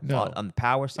anybody. I'm like, on the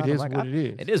power side, it I'm is like, what it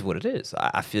is. It is what it is.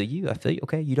 I feel you.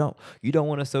 Okay, you don't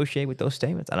want to associate with those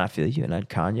statements, and I feel you. And then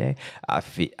Kanye, I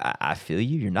feel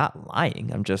you. You're not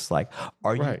lying. I'm just like,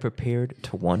 are you prepared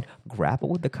to grapple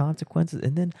with the consequences,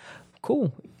 and then,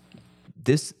 cool,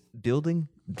 this building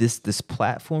this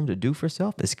platform to do for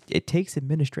self, it takes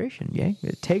administration,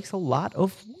 it takes a lot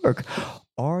of work.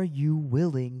 Are you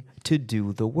willing to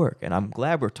do the work? And I'm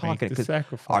glad we're talking, because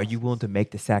are you willing to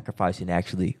make the sacrifice and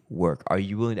actually work? Are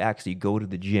you willing to actually go to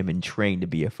the gym and train to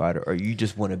be a fighter, or you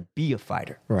just want to be a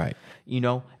fighter? Right.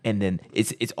 And then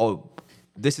it's all,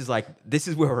 this is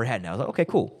where we're at now. It's like, okay,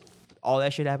 cool, all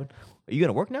that shit happened. Are you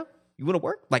gonna work now? You want to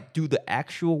work? Like, do the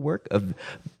actual work of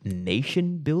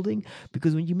nation building?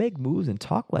 Because when you make moves and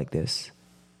talk like this,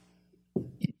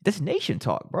 that's nation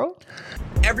talk, bro.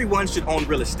 Everyone should own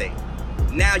real estate.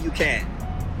 Now you can.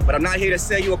 But I'm not here to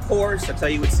sell you a course or tell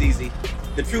you it's easy.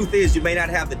 The truth is, you may not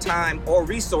have the time or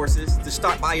resources to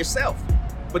start by yourself.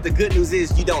 But the good news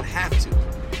is you don't have to.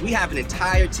 We have an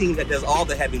entire team that does all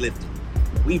the heavy lifting.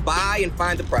 We buy and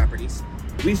find the properties.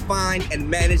 We find and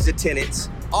manage the tenants.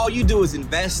 All you do is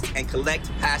invest and collect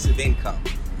passive income.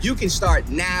 You can start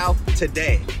now,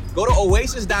 today. Go to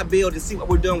oasis.build to see what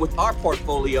we're doing with our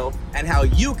portfolio and how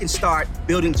you can start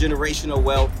building generational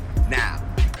wealth now.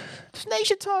 It's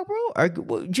nation talk, bro. And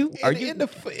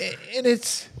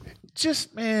it's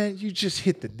just, man, you just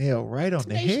hit the nail right on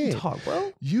the head. Nation talk,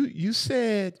 bro. You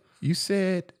said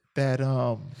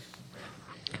that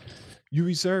you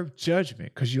reserve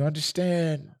judgment because you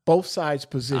understand both sides'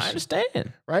 position. I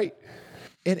understand. Right?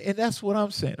 And that's what I'm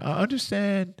saying. I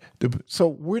understand. So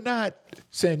we're not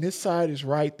saying this side is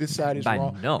right, this side is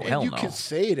wrong. No, hell you no. can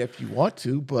say it if you want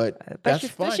to, but that's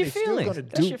fine. That's your It's feelings. still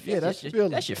gonna do.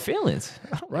 That's your feelings.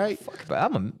 I don't right? give a fuck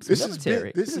about. I'm a This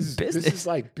military. this is business. This is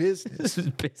like business. This is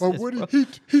business. But what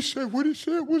he said, what he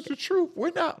said was the truth. We're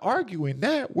not arguing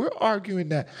that. We're arguing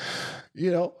that,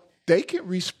 they can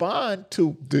respond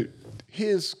to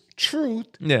his truth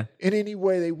in any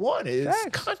way they want it. It's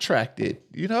contracted,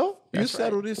 you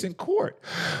settle this in court.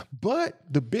 But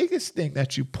the biggest thing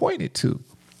that you pointed to,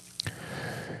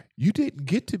 you didn't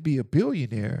get to be a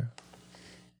billionaire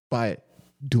by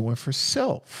doing for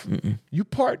self. You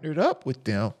partnered up with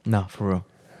them. No, for real.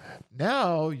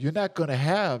 Now you're not going to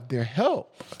have their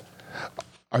help.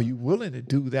 are you willing to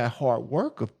do that hard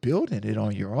work of building it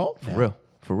on your own?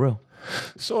 For real.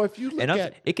 So if you look And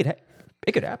at it could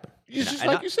happen. it's just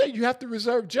And like you said, you have to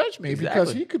reserve judgment because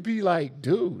Exactly. he could be like,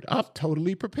 dude, I'm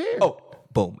totally prepared. Oh,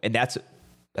 boom. And that's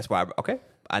why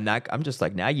I'm just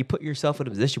like, now you put yourself in a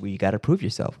position where you got to prove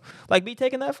yourself. Like me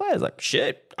taking that flight is like,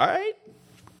 shit, all right,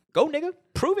 go nigga,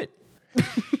 prove it.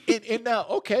 And now,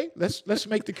 okay, let's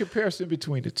make the comparison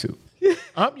between the two.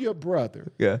 I'm your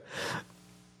brother. Yeah.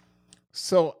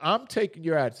 So I'm taking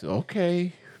your attitude.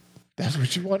 Okay, that's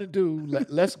what you want to do.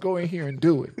 Let's go in here and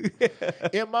do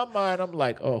it. In my mind, I'm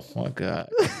like, oh my God.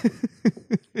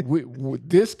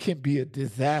 This can be a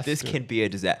disaster. This could be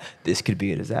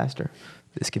a disaster.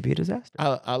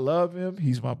 I love him.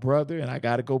 He's my brother, and I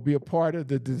got to go be a part of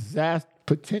the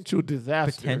potential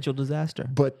disaster.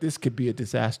 But this could be a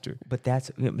disaster. But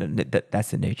that's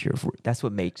the nature of that's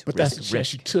what makes. But that's the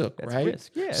chance you took, That's right?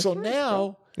 risk. Yeah. So it's risk, now,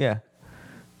 bro. Yeah.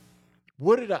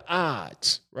 what are the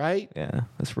odds, right? Yeah.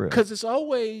 That's real. Because it's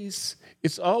always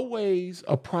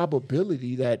a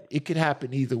probability that it could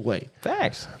happen either way.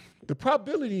 Facts. The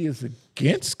probability is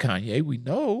against Kanye, we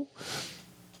know.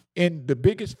 And the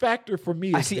biggest factor for me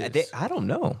is I see. this. I don't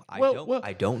know.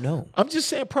 I don't know. I'm just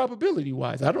saying probability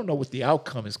wise. I don't know what the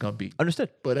outcome is going to be. Understood.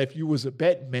 But if you was a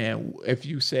betting man, if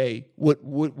you say what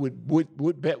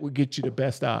bet would get you the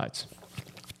best odds?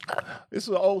 This is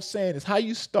an old saying: "It's how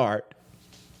you start,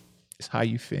 it's how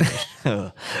you finish."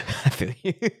 I feel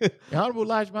you. The Honorable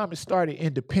Elijah Muhammad started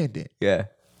independent Yeah.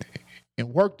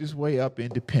 and worked his way up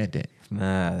independent.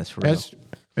 Nah, that's real.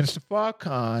 Minister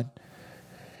Farrakhan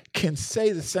can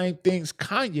say the same things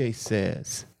Kanye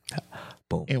says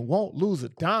Boom. and won't lose a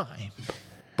dime.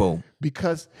 Boom.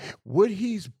 Because what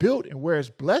he's built and where his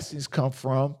blessings come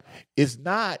from is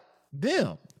not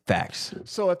them. Facts.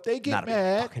 So if they get Not a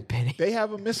mad, fucking penny. they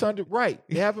have a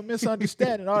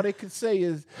misunderstanding. All they can say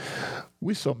is,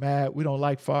 "We're so mad. We don't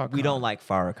like Farrakhan." We don't like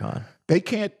Farrakhan. They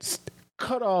can't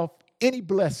cut off any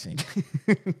blessing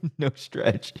No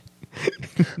stretch.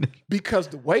 because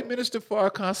the way Minister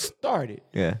Farrakhan started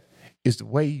Yeah. is the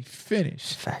way he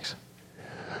finished. Facts.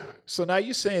 So now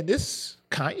you're saying this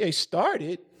Kanye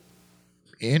started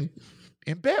in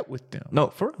bed with them, No,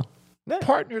 for real. Yeah.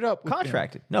 partnered up with them.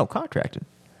 Contracted. No, contracted.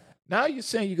 Now you're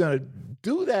saying you're going to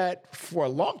do that for a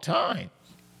long time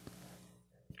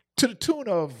to the tune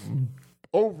of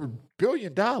over $1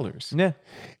 billion. Yeah.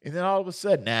 And then all of a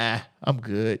sudden, nah, I'm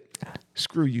good.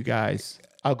 Screw you guys.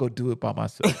 I'll go do it by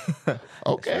myself.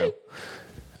 Okay.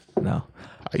 No.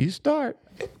 How you start?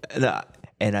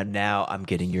 And now I'm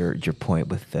getting your point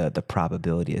with the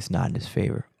probability is not in his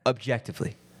favor.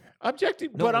 Objectively.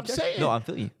 Objective, No, but I'm objective. saying No, I'm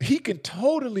feeling you. he can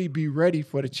totally be ready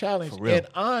for the challenge, For real. and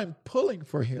I'm pulling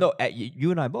for him. No, you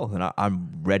and I both, and I'm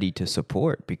ready to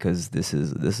support because this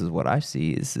is what I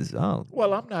see. This is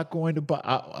Well, I'm not going to buy.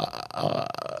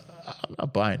 I'm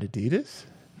not buying Adidas.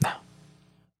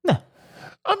 no.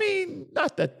 I mean,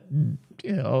 not that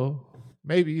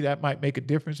maybe that might make a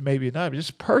difference, maybe not. But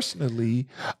just personally,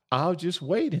 I'll just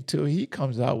wait until he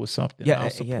comes out with something. Yeah, I'll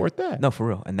support that. No, for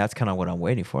real, and that's kind of what I'm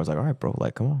waiting for. I was like, all right, bro,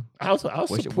 like, come on. I'll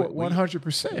What- support what-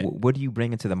 100%. What do you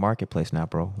bring into the marketplace now,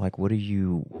 bro? Like, what are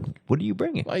you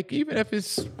bringing? Like even if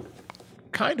it's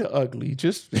kind of ugly,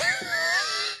 just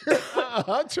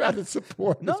I'll try to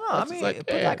support. No, as I much as mean, I but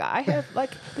can. like I have like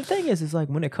the thing is like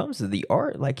when it comes to the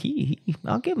art, like he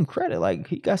I'll give him credit. Like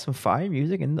he got some fire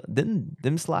music, and then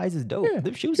them slides is dope. Yeah,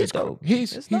 Them shoes is dope.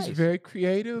 He's It's he's nice. very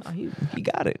creative. He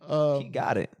got it. He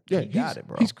got it. Yeah, he got it,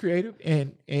 bro. He's creative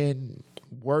and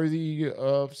worthy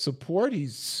of support.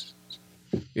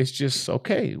 It's just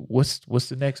okay. What's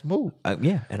the next move?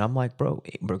 Yeah, and I'm like, bro,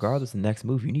 regardless of the next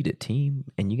move, you need a team,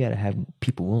 and you got to have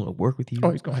people willing to work with you. Oh,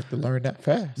 he's gonna have to learn that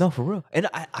fast. No, for real. And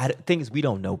I thing is, we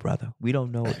don't know, brother. We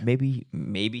don't know. Maybe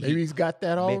Maybe he's got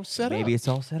that all set up. Maybe it's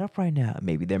all set up right now.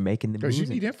 Maybe they're making the moves. Because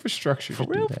you need and- infrastructure For to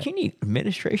real, do that. you need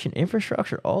administration,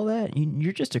 infrastructure, all that.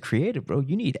 You're just a creative, bro.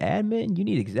 You need admin, you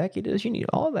need executives, you need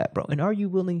all that, bro. And are you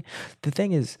willing? The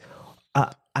thing is,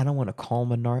 I don't want to call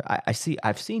him a I've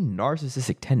seen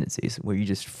narcissistic tendencies where you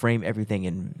just frame everything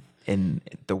in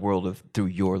the world of through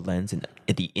your lens and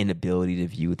the inability to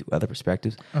view it through other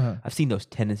perspectives. I've seen those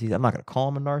tendencies. I'm not gonna call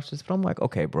him a narcissist, but I'm like,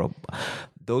 okay, bro,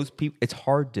 those people. It's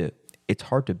hard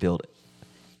to build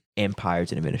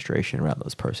empires and administration around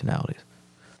those personalities.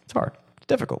 It's hard. It's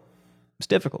difficult. It's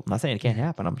difficult. I'm not saying it can't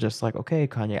happen. I'm just like, okay,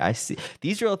 Kanye, I see.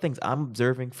 These are all things I'm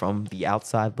observing from the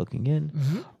outside looking in.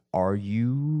 Mm-hmm.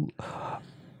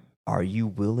 Are you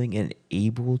willing and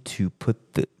able to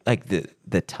put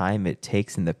the time it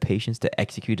takes and the patience to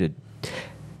execute a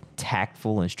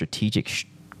tactful and strategic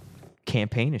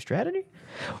campaign and strategy?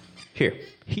 Here,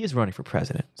 he is running for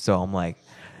president. So I'm like,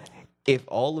 if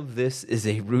all of this is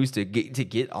a ruse to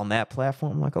get on that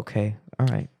platform, I'm like, okay, all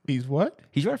right. He's what?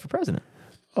 He's running for president.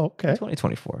 Okay.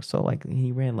 2024. So like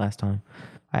he ran last time.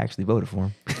 I actually voted for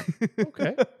him.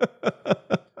 Okay.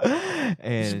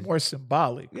 And It's more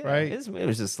symbolic, yeah, right? it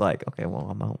was just like, okay,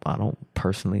 well, I don't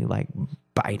personally like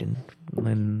Biden, and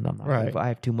I'm not Right. I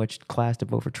have too much class to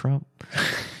vote for Trump.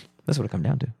 That's what it come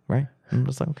down to, right? I'm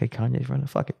just like, okay, Kanye's running,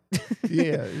 fuck it.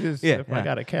 Yeah. Just, Yeah, if I yeah.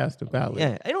 got to cast a ballot.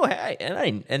 Yeah, I know.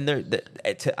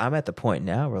 I'm at the point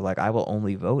now where like I will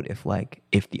only vote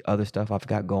if the other stuff I've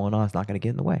got going on is not going to get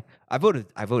in the way. I voted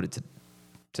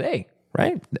today,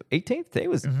 right? The 18th. Today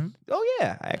was. Oh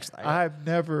yeah, I've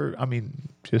never,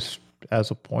 just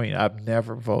as a point, I've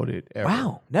never voted ever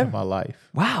Wow, never. in my life.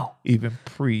 Wow, Even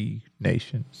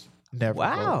pre-nations. Never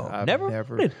Wow, voted. I've never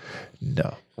voted?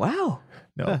 No. wow.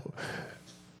 No.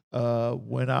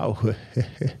 When I was,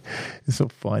 it's so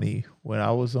funny. When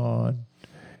I was on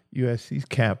USC's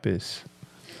campus,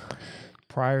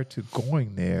 prior to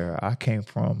going there, I came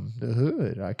from the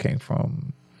hood. I came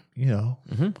from,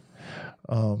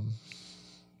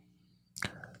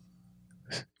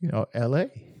 LA,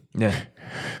 Yeah.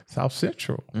 South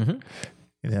Central. And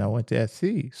then I went to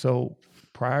SC. So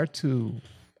prior to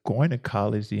going to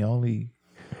college, the only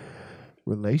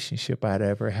relationship I'd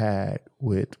ever had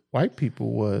with white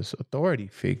people was authority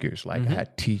figures, like I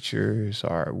had teachers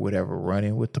or whatever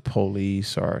running with the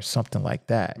police or something like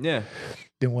that. Yeah.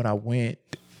 Then when I went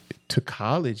to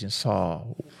college and saw,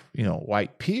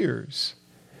 white peers,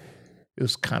 it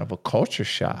was kind of a culture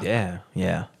shock. Yeah.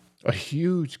 Yeah. A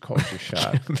huge culture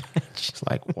shock. It's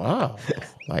like, wow,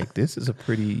 like this is a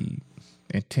pretty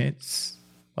intense,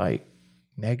 like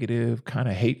negative, kind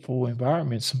of hateful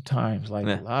environment sometimes, like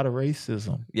a lot of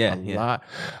racism. Yeah, a yeah. lot.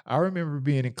 I remember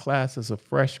being in class as a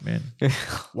freshman,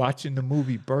 watching the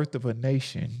movie Birth of a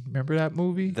Nation. Remember that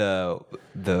movie? The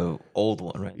old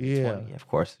one, right? Yeah. 20, of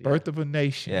course. Yeah. Birth of a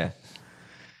Nation.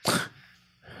 Yeah.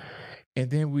 And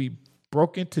then we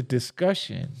broke into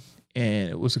discussion, and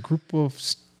it was a group of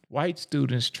white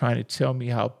students trying to tell me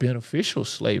how beneficial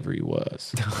slavery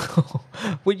was.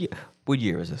 What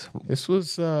year is this? This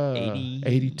was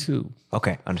 82.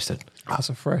 Okay, understood. I was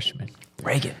a freshman.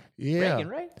 Reagan. Yeah. Reagan,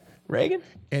 right? Reagan.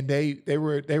 And they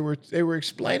were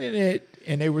explaining it,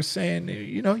 and they were saying,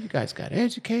 you guys got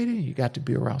educated, you got to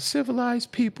be around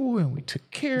civilized people, and we took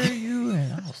care of you.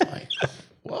 And I was like,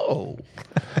 whoa.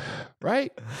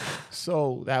 Right?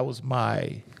 So that was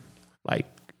my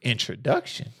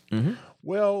introduction.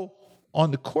 Well,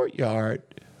 on the courtyard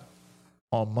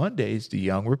on Mondays, the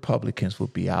young Republicans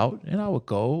would be out, and I would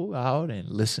go out and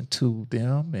listen to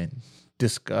them and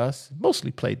discuss,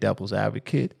 mostly play devil's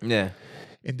advocate. Yeah.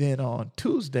 And then on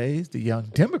Tuesdays, the young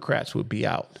Democrats would be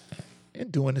out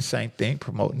and doing the same thing,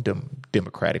 promoting the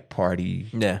Democratic Party,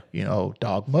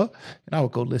 dogma. And I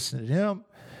would go listen to them.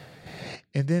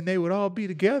 And then they would all be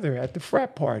together at the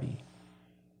frat party.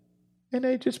 And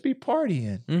they'd just be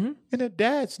partying. And their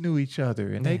dads knew each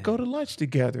other. And they'd go to lunch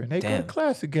together. And they'd go to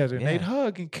class together. And they'd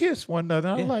hug and kiss one another.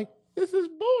 And I'm like, this is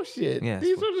bullshit. Yeah,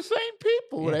 These are the same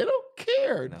people. They don't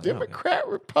care. Democrat,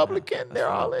 Republican, they're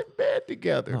all in bed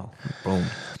together. Oh, boom.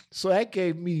 So that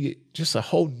gave me just a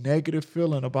whole negative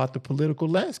feeling about the political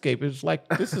landscape. It's like,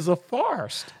 this is a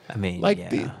farce. I mean, Like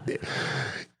yeah.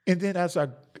 and then as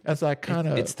I kind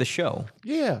of It's the show.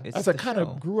 as I the kind show.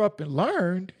 of grew up and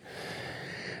learned,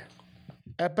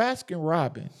 at Baskin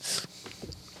Robbins,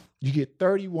 you get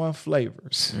 31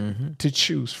 flavors to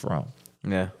choose from.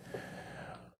 Yeah.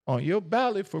 On your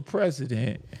ballot for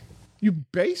president, you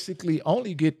basically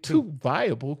only get two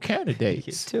viable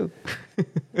candidates. Too.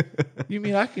 You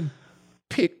mean I can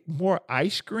pick more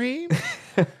ice cream?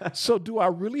 So do I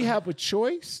really have a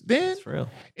choice then? It's real.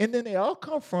 And then they all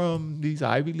come from these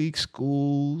Ivy League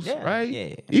schools, Yeah, right?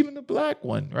 yeah. Even the black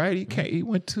one, right? He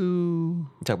went to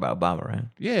You talk about Obama,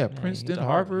 right? Princeton, to Harvard.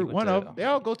 Harvard, He went one to- of them. They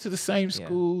all go to the same Yeah,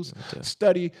 schools, he went to-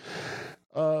 study.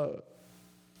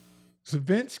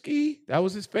 Zavinsky, that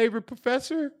was his favorite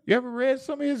professor. You ever read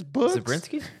some of his books?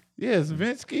 Zabrinsky? Yeah,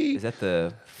 Zavinsky. Is that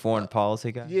the foreign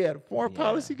policy guy? Yeah, the foreign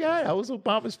policy guy. That was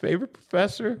Obama's favorite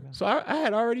professor. So I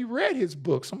had already read his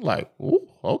books. I'm like, ooh,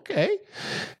 okay.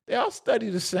 They all study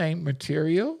the same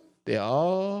material. They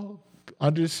all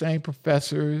under the same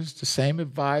professors, the same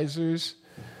advisors.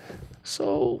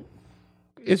 So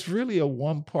it's really a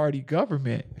one-party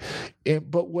government.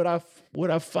 But what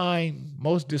I find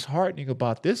most disheartening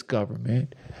about this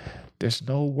government, there's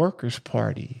no workers'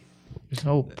 party. There's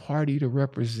no party to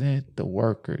represent the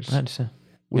workers, I understand.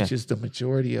 which is the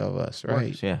majority of us, right?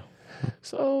 Works, yeah.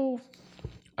 So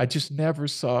I just never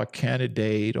saw a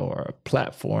candidate or a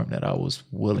platform that I was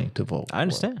willing to vote for. I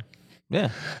understand. Yeah.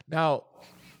 Now,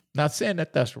 Not saying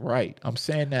that that's right. I'm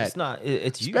saying that It's not.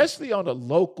 It's you. especially on a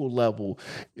local level,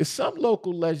 it's some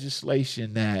local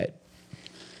legislation that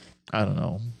I don't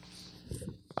know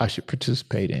I should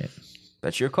participate in.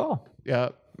 That's your call. Yeah,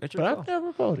 That's but your I've call.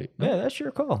 never voted. Yeah, that's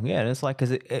your call. Yeah, and it's like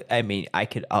because I mean,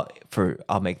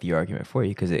 I'll make the argument for you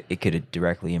because it could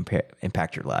directly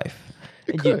impact your life.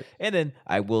 It And could. and then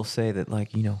I will say that like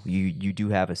you do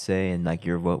have a say and like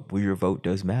your vote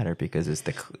does matter because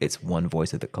it's one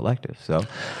voice of the collective. So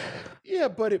Yeah,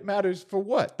 but it matters for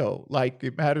what though? Like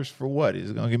it matters for what? Is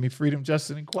it gonna give me freedom,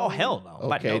 justice, and equality? hell no.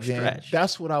 By no then stretch.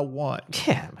 that's what I want.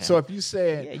 yeah, man. So if you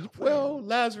say, Yeah, you play well,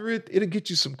 Lazarus, it'll get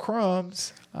you some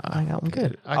crumbs. I'm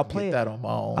good. I can get that on my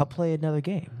own. I'll play another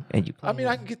game and you. Play I mean,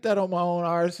 I can get that on my own.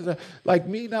 Artists, like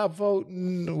me not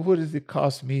voting. What does it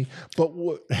cost me? But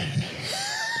what?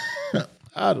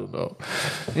 I don't know.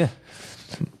 Yeah,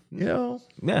 You know.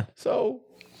 yeah. So,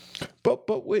 but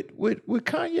with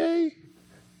Kanye,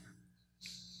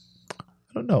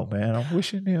 I don't know, man. I'm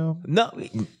wishing him. No,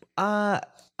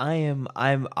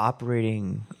 I'm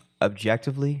operating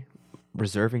objectively,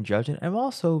 reserving judgment. I'm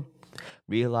also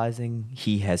realizing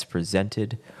he has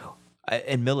presented,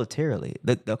 and militarily,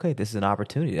 that okay, this is an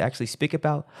opportunity to actually speak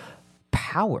about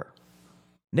power.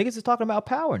 Niggas is talking about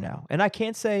power now, and I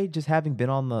can't say just having been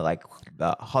on the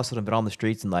hustled and been on the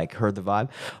streets and like heard the vibe.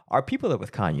 Our people are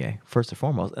with Kanye first and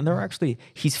foremost, and they're actually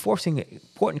he's forcing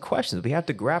important questions. We have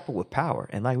to grapple with power,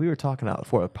 and like we were talking about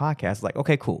before the podcast, like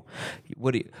okay, cool.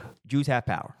 Jews have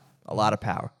power, a lot of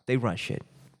power. They run shit.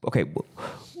 Okay,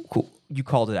 cool. You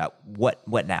called it out.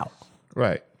 What now?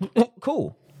 Right.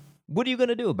 Cool. What are you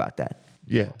gonna do about that?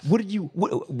 Yes.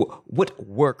 What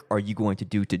work are you going to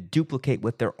do to duplicate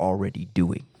what they're already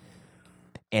doing?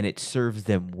 And it serves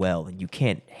them well, and you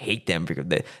can't hate them because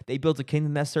they built a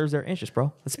kingdom that serves their interests,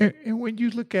 bro. And when you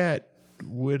look at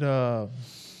what the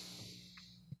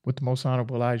most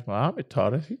honorable Elijah Muhammad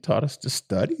taught us, he taught us to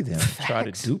study them, try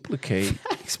to duplicate.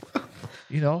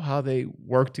 You know how they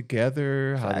work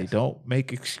together, how they don't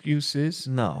make excuses,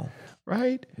 No,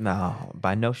 right?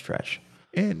 by no stretch.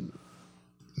 And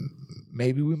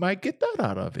maybe we might get that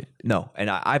out of it. No, and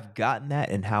I've gotten that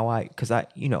in how because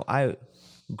I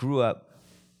grew up,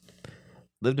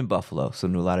 lived in Buffalo, so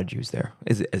knew a lot of Jews there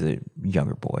as a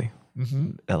younger boy,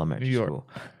 elementary New York. school,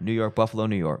 New York, Buffalo,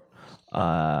 New York,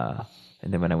 and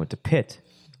then when I went to Pitt,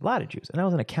 a lot of Jews, and I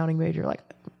was an accounting major. Like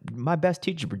my best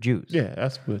teachers were Jews. Yeah,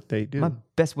 that's what they do.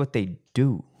 What they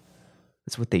do.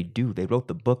 That's what they do. They wrote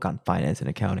the book on finance and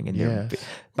accounting, and Yes.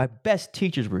 my best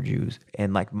teachers were Jews,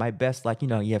 and like my best, you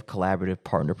have collaborative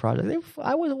partner projects.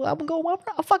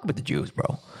 I'll fuck with the Jews,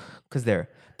 bro, because they're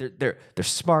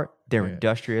smart, they're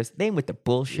industrious, they ain't with the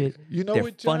bullshit. You know they're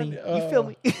what, John, funny. You feel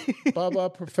me? Baba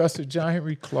Professor John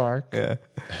Henry Clark, I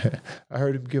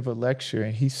heard him give a lecture,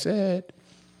 and he said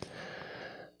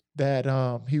that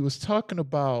he was talking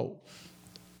about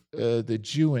the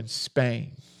Jew in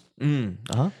Spain.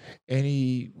 Uh-huh. And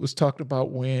he was talking about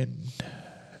when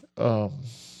the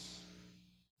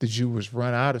Jew was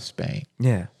run out of Spain.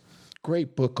 Yeah.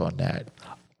 Great book on that.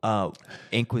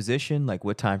 Inquisition, like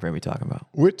what time frame are we talking about?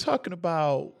 We're talking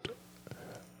about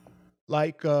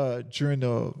during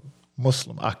the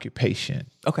Muslim occupation.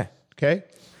 Okay. Okay?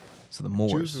 So the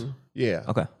Moors. Jews were, yeah.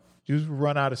 Okay. Jews were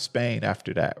run out of Spain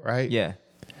after that, right? Yeah.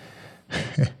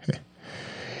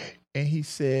 And he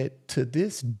said, to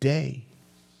this day,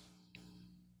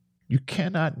 you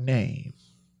cannot name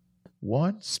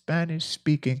one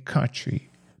Spanish-speaking country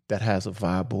that has a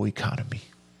viable economy.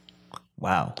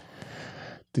 Wow.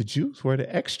 The Jews were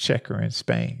the exchequer in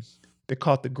Spain. They're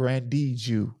called the Grandee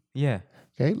Jew. Yeah.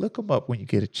 Okay, look them up when you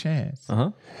get a chance.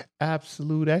 Uh-huh.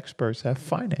 Absolute experts have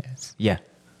finance. Yeah.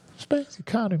 Spain's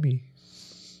economy,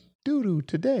 doo-doo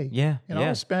today. Yeah, In yeah.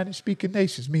 all Spanish-speaking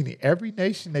nations, meaning every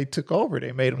nation they took over,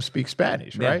 they made them speak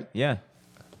Spanish, right? Yeah.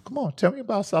 Come on, tell me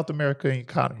about South American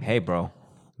economy. Hey, bro.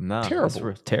 No.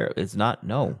 Terrible. Terrible. It's not.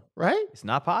 No. Right? It's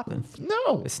not popping.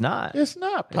 No. It's not. It's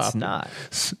not popping. It's not.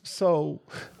 So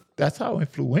that's how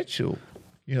influential,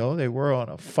 they were on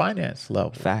a finance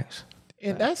level. Facts.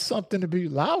 And that's something to be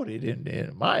lauded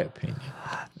in my opinion.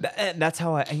 And that's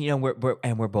how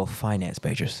we're both finance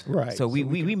majors, Right. So we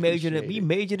can majored appreciate it.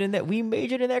 we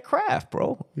majored in that craft,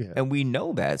 bro. Yeah. And we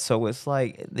know that, so it's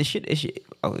like this shit.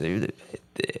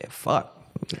 Fuck,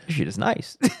 this shit is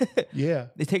nice. Yeah.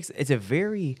 It's a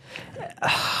very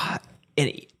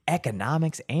in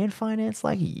economics and finance,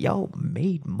 like y'all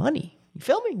made money. You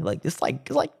feel me? Like it's like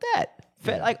that.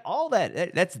 Like all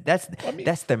that.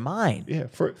 That's their mind. Yeah.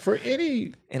 For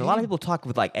any And a lot of people talk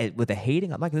with a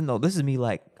hating. I'm like, no, this is me.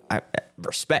 Like, I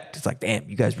respect. It's like, damn,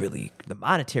 you guys really. The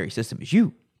monetary system is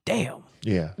you. Damn.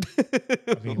 Yeah.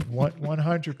 I mean,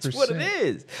 100%. That's what it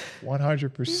is.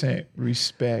 100%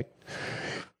 respect.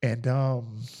 And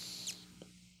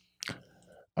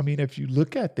I mean, if you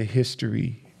look at the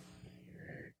history,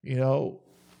 you know,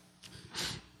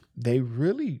 they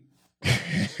really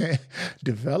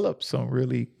developed some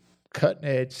really cutting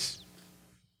edge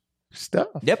stuff.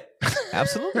 Yep.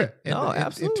 Absolutely. in, No, in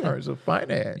absolutely. terms of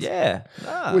finance. Yeah.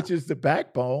 Nah. Which is the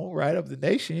backbone, right, of the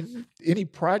nation. Any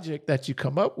project that you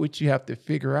come up with, you have to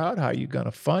figure out how you're going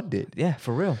to fund it. Yeah,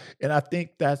 for real. And I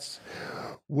think that's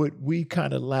what we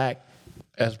kind of lack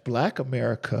as Black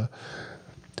America.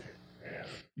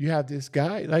 You have this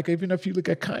guy, like even if you look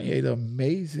at Kanye, the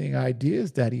amazing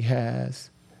ideas that he has.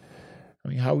 I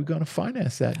mean, how are we going to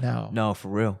finance that now? No, for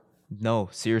real. No,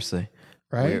 seriously.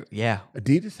 Right? Yeah.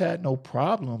 Adidas had no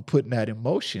problem putting that in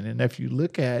motion. And if you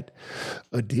look at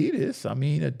Adidas, I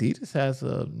mean, Adidas has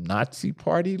a Nazi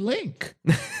party link,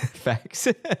 Facts.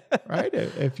 right?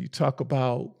 If you talk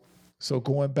about, so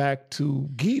going back to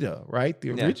Gita, right?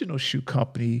 The original shoe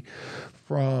company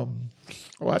from,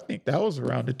 I think that was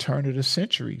around the turn of the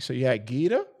century. So you had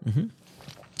Gita,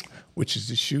 which is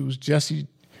the shoes Jesse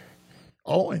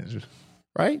Owens,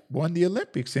 right? Won the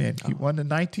Olympics in. He won the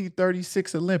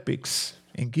 1936 Olympics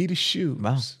in Gita shoes.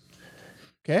 Wow.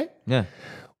 Okay? Yeah.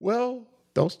 Well,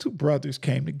 those two brothers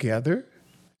came together,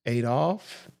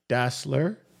 Adolf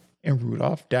Dassler and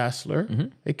Rudolf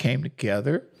Dassler. They came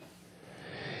together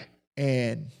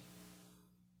and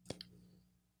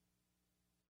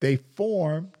they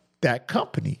formed that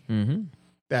company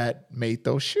that made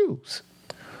those shoes.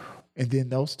 And then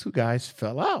those two guys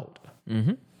fell out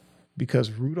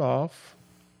because Rudolph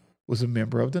was a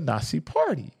member of the Nazi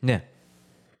party. Yeah.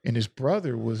 And his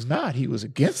brother was not. He was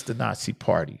against the Nazi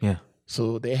party. Yeah.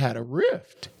 So they had a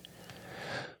rift.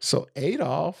 So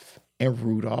Adolf and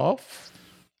Rudolph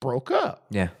broke up.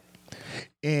 Yeah.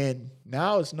 And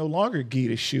now it's no longer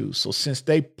Gita shoes. So since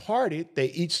they parted, they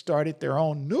each started their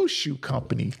own new shoe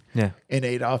company. Yeah. And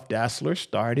Adolf Dassler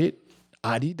started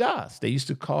Adidas. They used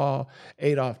to call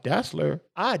Adolf Dassler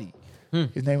Adi.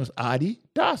 His name was Adi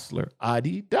Dassler,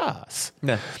 Adidas.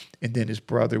 Yeah. And then his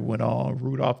brother went on,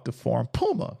 Rudolph, to form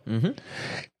Puma.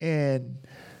 And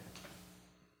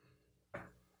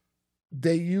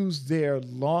they used their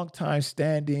long time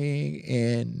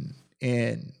standing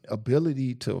and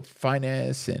ability to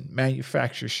finance and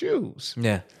manufacture shoes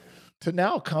Yeah. to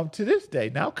now come to this day.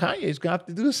 Now Kanye's going to have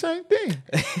to do the same thing.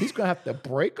 He's going to have to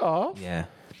break off, Yeah.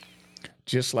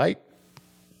 just like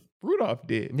Rudolph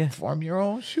did. Yeah. Form your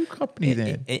own shoe company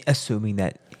then. Assuming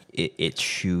that it's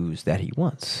shoes that he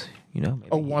wants, you know?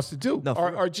 Or wants to do. No,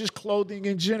 for real. or just clothing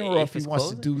in general if he it's wants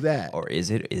clothing, to do that. Or is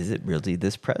it really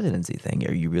this presidency thing?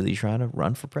 Are you really trying to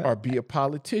run for Or president? be a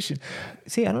politician.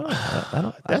 See, I don't know. I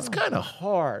don't That's know. kind of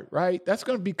hard, right? That's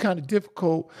going to be kind of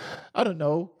difficult. I don't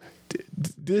know.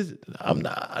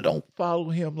 I don't follow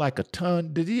him like a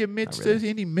ton. Did he admit to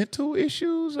any mental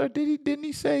issues, or didn't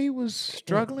he say he was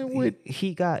struggling with?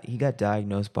 He got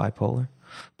diagnosed bipolar,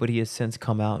 but he has since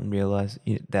come out and realized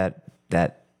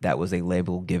that was a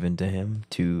label given to him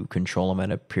to control him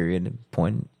at a point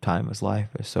in time of his life.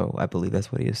 So I believe that's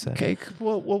what he has said. Okay,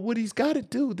 well, what he's got to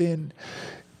do then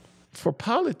for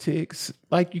politics,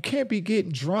 like you can't be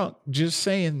getting drunk just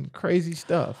saying crazy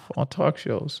stuff on talk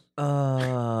shows.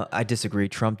 I disagree.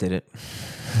 Trump did it.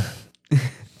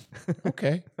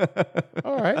 Okay,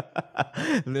 all right.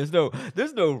 There's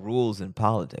no rules in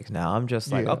politics now. I'm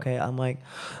just like, Yeah. okay. I'm like,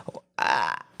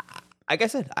 like I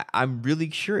said, I'm really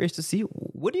curious to see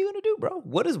what are you gonna do, bro?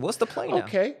 What's the play now?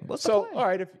 Okay. What's So, the play? all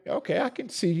right. Okay, I can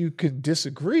see you can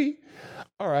disagree.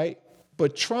 All right.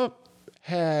 But Trump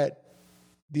had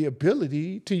the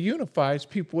ability to unify his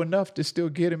people enough to still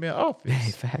get him in Hey,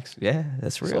 office. facts. Yeah,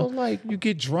 that's So, real. like, you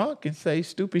get drunk and say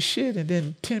stupid shit, and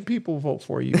then 10 people vote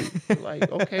for you. Like,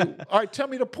 okay, all right, tell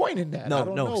me the point in that. I no,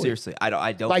 don't no, know it. seriously. I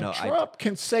don't Like know. Trump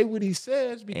can say what he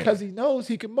says because he knows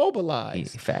he can mobilize.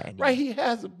 He's fat. Right? He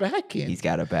has a backing. He's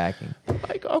got a backing.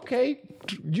 Like, okay,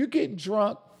 you're getting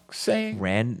drunk saying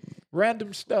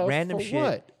random stuff Random for shit.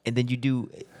 what? And then you do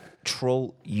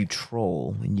troll,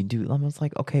 and you do. I'm just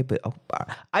like, okay, but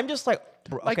I'm just like,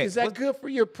 bro, Like, okay, is that good for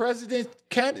your president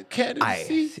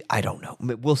candidacy? I don't know.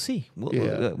 We'll see.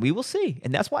 We will see.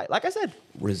 And that's why, like I said,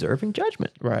 reserving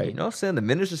judgment. Right. You know what I'm saying? The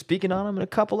minister's speaking on him in a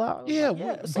couple hours. Yeah,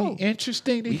 Like, would so- be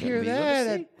interesting to hear we gonna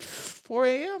that see. at 4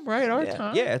 a.m., right? Our yeah,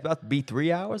 time. yeah, it's about to be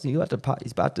 3 hours, and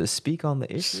he's about to speak on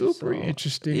the issue. Super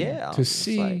interesting yeah, to it's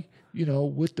see, like-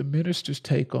 what the minister's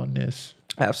take on this.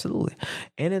 Absolutely,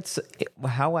 and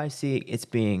how I see it's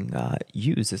being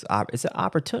used is it's an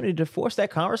opportunity to force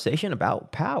that conversation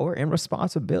about power and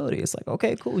responsibility. It's like,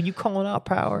 okay, cool, you calling out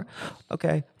power,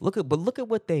 okay, look at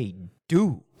what they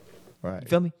do. Right. You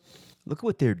feel me? Look at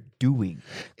what they're doing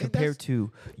compared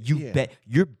to you. Yeah.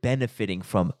 You're benefiting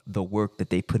from the work that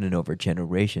they put in over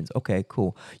generations. Okay,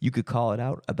 cool. You could call it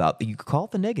out you could call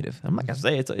it the negative. I'm not gonna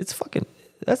say it's fucking.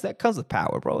 That comes with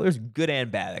power, bro. There's good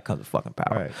and bad that comes with fucking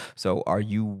power. Right. So, are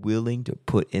you willing to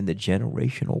put in the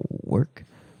generational work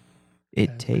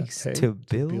it takes to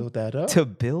build that up? To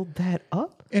build that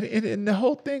up. And the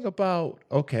whole thing about,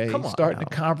 Come on starting now.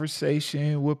 the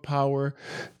conversation with power.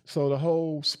 So the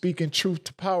whole speaking truth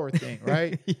to power thing,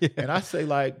 right? Yeah. And I say,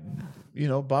 like,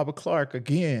 Baba Clark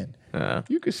again. Uh.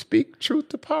 You can speak truth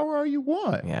to power all you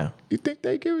want. Yeah. You think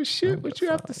they give a shit what you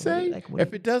have to say?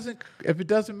 If it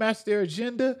doesn't match their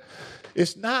agenda,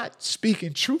 it's not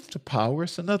speaking truth to power.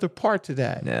 It's another part to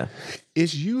that. Yeah.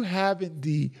 It's you having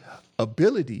the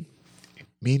ability,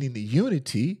 meaning the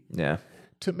unity, Yeah.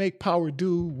 to make power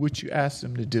do what you ask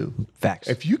them to do. Facts.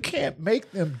 If you can't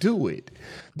make them do it,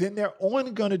 then they're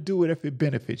only going to do it if it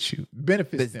benefits you,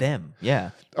 benefits It's them. Yeah.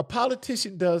 A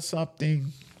politician does something,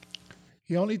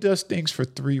 he only does things for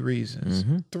 3 reasons.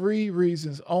 3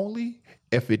 reasons only.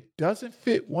 If it doesn't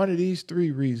fit one of these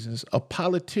 3 reasons, a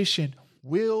politician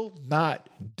will not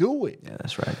do it. Yeah,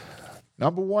 that's right.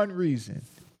 Number 1 reason,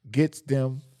 gets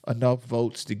them enough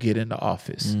votes to get into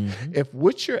office. If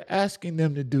what you're asking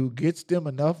them to do gets them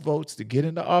enough votes to get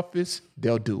into office,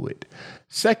 they'll do it.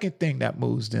 Second thing that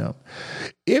moves them,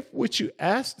 if what you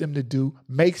ask them to do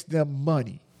makes them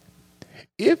money.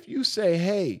 If you say,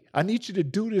 hey, I need you to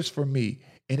do this for me,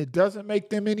 and it doesn't make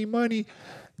them any money,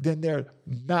 then they're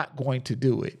not going to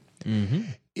do it.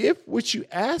 If what you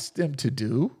ask them to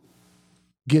do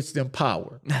gets them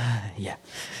power, Yeah.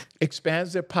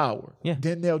 expands their power, Yeah.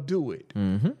 then they'll do it.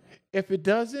 If it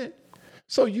doesn't,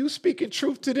 so you speaking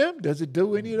truth to them, does it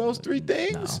do any of those 3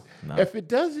 things? No. If it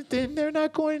doesn't, then they're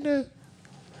not going to.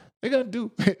 They're gonna do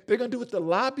what the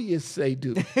lobbyists say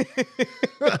do,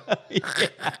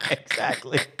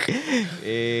 Exactly.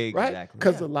 Exactly. right?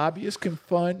 Because the lobbyists can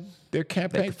fund their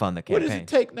campaign. can fund the What does campaign. it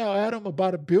take now, Adam?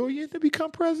 About $1 billion to become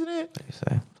president? You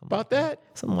say About that?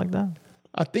 something like that.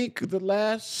 I think the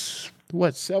last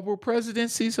several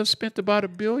presidencies have spent about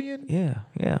 $1 billion. Yeah.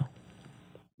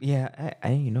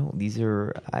 These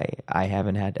are I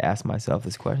haven't had to ask myself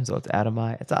this question, so it's out of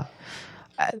my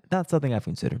not something I've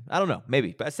considered. I don't know,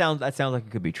 maybe, but that sounds like it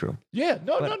could be true. Yeah,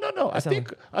 no. I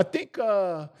think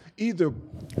either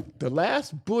the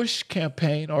last Bush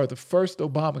campaign or the first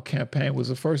Obama campaign was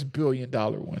the first $1 billion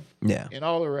one. Yeah. And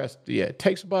all the rest, it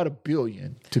takes about $1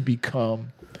 billion to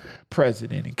become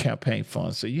president in campaign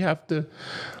funds. So you have to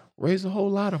raise a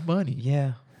whole lot of money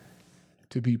Yeah.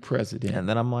 to be president. And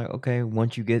then I'm like, okay,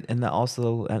 once you get, and then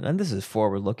also, and this is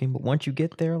forward looking, but once you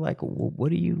get there, like,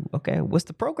 what's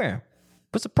the program?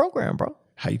 What's the program, bro?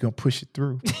 How you gonna push it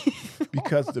through?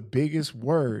 Because the biggest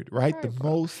word, right? The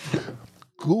most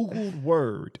Googled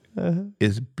word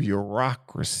is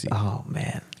bureaucracy. Oh,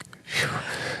 man.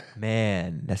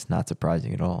 Man, that's not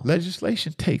surprising at all.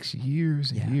 Legislation takes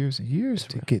years and years and years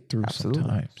to get through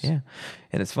sometimes. Yeah.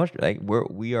 And it's funny, like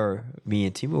me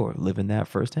and Timo are living that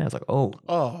firsthand. It's like,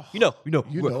 we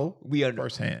are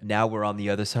firsthand. Now we're on the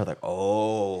other side, like,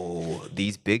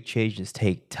 these big changes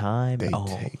take time. They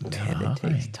take take it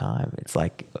takes time. It's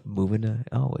like moving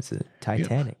it's a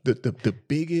Titanic. The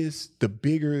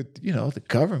bigger, the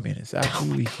government is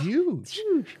absolutely huge.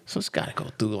 So it's got to go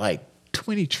through like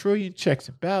 20 trillion checks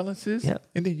and balances. Yep.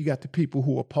 And then you got the people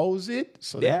who oppose it,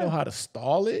 so they know how to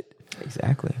stall it.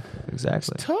 Exactly. It's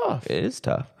tough. It is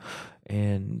tough.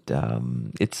 And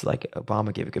it's like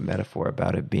Obama gave a good metaphor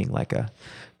about it being like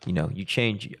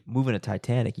moving a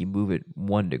Titanic, you move it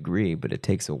 1 degree, but it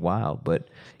takes a while. But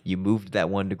you moved that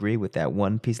 1 degree with that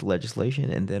one piece of legislation,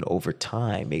 and then over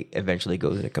time, it eventually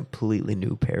goes in a completely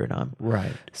new paradigm.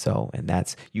 Right. So, and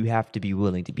you have to be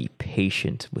willing to be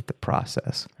patient with the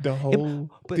process. The whole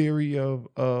theory of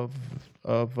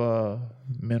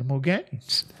minimal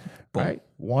gains, right?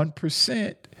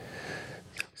 1%.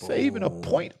 Say even a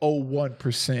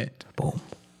 0.01%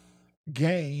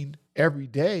 gain every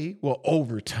day. Well,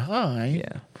 over time,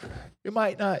 it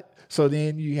might not. So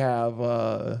then you have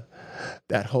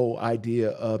that whole idea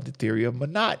of the theory of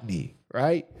monotony,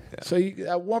 right? Yeah. So you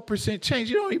that 1% change,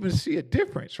 you don't even see a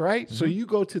difference, right? Mm-hmm. So you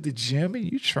go to the gym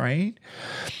and you train,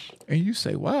 and you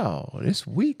say, "Wow, this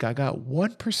week I got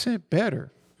 1%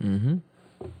 better." Mm-hmm.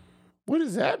 What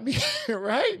does that mean,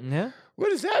 right? Yeah. What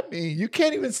does that mean? You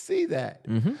can't even see that.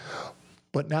 Mm-hmm.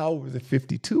 But now over the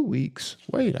 52 weeks,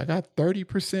 wait, I got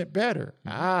 30% better.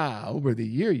 Over the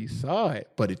year you saw it,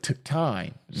 but it took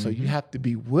time. So you have to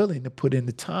be willing to put in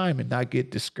the time and not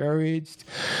get discouraged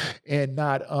and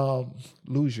not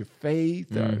lose your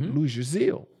faith or lose your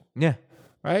zeal, Yeah,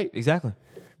 right? exactly.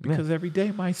 Because every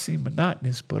day might seem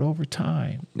monotonous, but over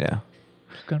time, Yeah.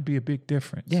 it's going to be a big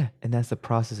difference. Yeah, and that's the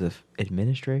process of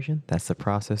administration. That's the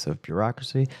process of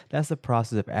bureaucracy. That's the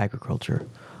process of agriculture.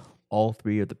 All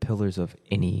three are the pillars of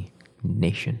any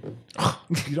nation.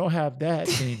 If you don't have that,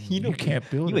 then you can't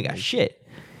build You a ain't got nation. shit.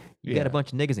 You got Yeah. a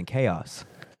bunch of niggas in chaos.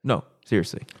 No,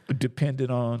 seriously. Dependent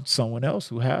on someone else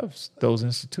who has those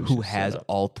institutions. Who has set up.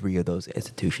 all three of those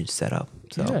institutions set up?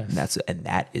 So Yes.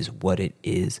 that is what it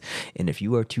is. And if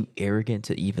you are too arrogant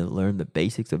to even learn the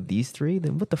basics of these three,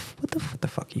 then what the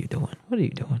fuck are you doing? What are you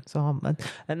doing? So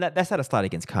that's not a slide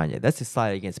against Kanye. That's a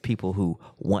slide against people who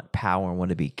want power and want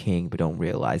to be king, but don't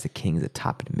realize the king's a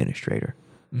top administrator.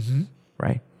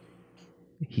 Right?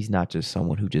 He's not just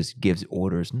someone who just gives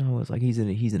orders. No, it's like he's an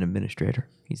administrator.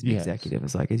 He's an Yes. executive.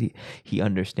 It's like he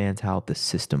understands how the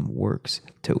system works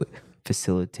to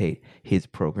facilitate his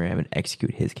program and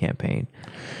execute his campaign.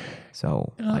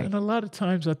 So, And a lot of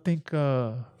times I think,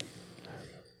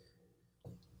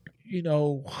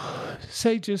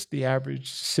 say just the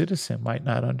average citizen might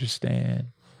not understand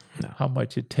how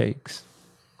much it takes,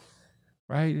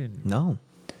 right? And no.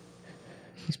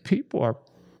 these people are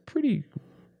pretty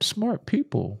smart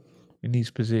people in these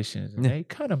positions. And they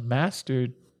kind of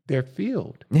mastered their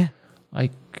field. Yeah.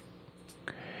 Like,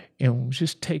 and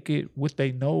just take it what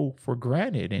they know for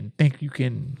granted and think you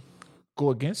can go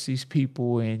against these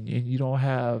people and you don't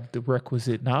have the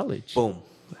requisite knowledge. Boom.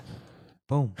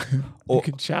 Boom. You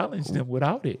can challenge them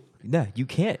without it. No, you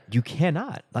can't. You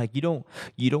cannot. Like you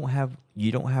don't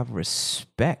have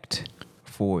respect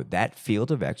for that field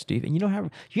of expertise, and you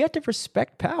have to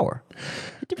respect power. You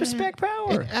have to respect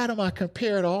power. And Adam, I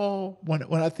compare it all when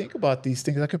I think about these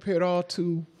things. I compare it all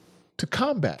to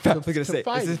combat. I was gonna say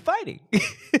fighting. this is fighting.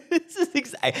 This is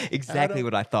exactly Adam,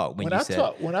 what I thought when you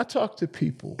said. When I talk to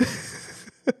people,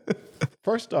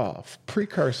 first off,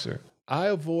 precursor, I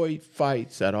avoid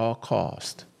fights at all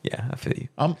cost. Yeah, I feel you.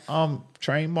 I'm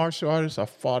trained martial artist. I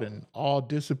fought in all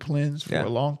disciplines for a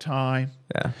long time.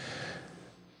 Yeah.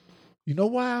 You know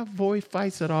why I avoid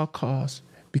fights at all costs?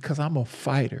 Because I'm a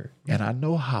fighter and I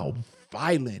know how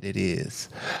violent it is.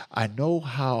 I know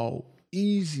how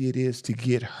easy it is to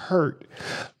get hurt.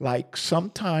 Like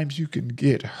sometimes you can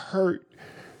get hurt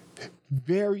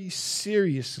very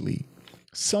seriously.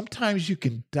 Sometimes you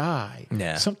can die.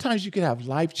 Yeah. Sometimes you can have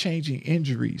life-changing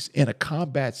injuries in a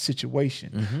combat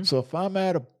situation. So if I'm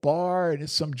at a bar and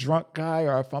it's some drunk guy,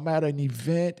 or if I'm at an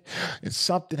event and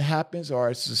something happens, or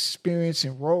it's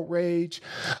experiencing road rage,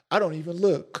 I don't even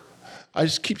look. I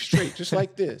just keep straight, just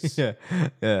like this.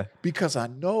 Yeah. Because I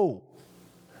know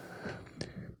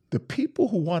the people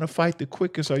who want to fight the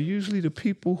quickest are usually the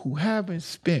people who haven't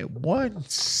spent 1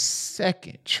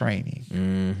 second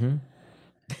training.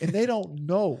 And they don't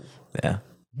know Yeah.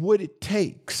 what it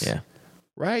takes, Yeah.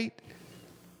 right?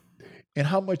 And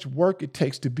how much work it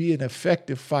takes to be an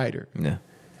effective fighter. Yeah.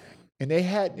 And they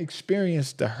hadn't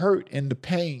experienced the hurt and the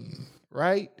pain,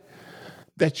 right?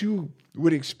 That you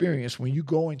would experience when you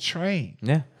go and train.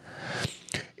 Yeah.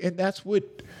 And that's what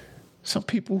some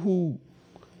people who,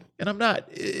 and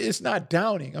it's not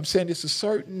downing. I'm saying it's a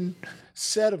certain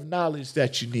set of knowledge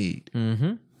that you need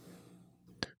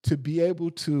to be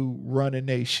able to run a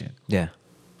nation. Yeah.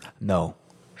 No.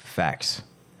 Facts.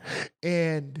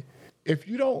 And if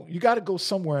you don't, you got to go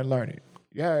somewhere and learn it.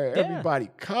 Yeah, everybody,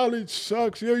 college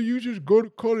sucks. Yeah, you just go to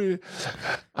college.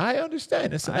 I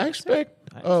understand. It's an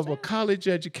aspect of a college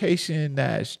education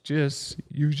that's just,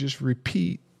 you just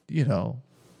repeat,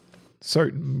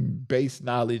 certain base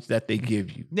knowledge that they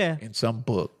give you in some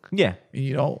book. Yeah. And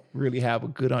you don't really have a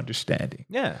good understanding.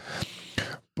 Yeah.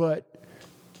 But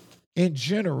in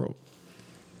general,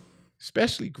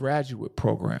 especially graduate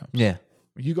programs, Yeah.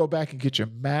 when you go back and get your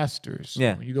master's,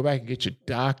 when you go back and get your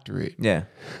doctorate, Yeah.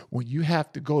 when you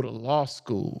have to go to law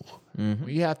school, when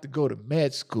you have to go to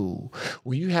med school,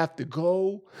 when you have to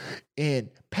go and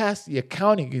pass the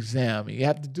accounting exam, and you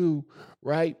have to do,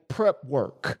 prep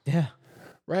work,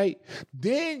 right?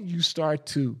 Then you start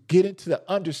to get into the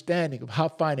understanding of how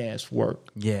finance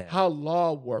works, how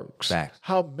law works, Facts.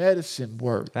 how medicine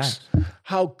works, Facts.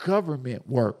 how government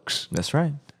works, That's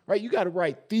right. right? You got to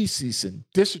write theses and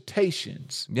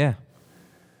dissertations, Yeah.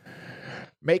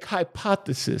 make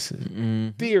hypotheses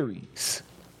and theories.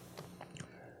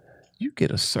 You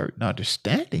get a certain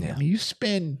understanding. I mean, you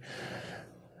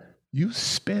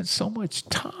spend so much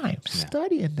time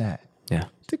studying that. Yeah.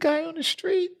 The guy on the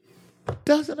street,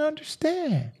 doesn't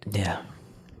understand. Yeah.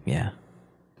 Yeah.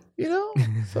 You know?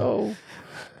 So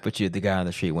But the guy on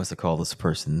the street wants to call this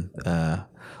person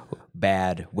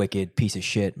bad, wicked, piece of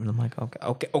shit. And I'm like,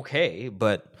 okay,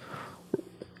 but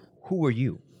who are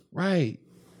you? right.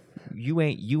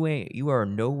 You are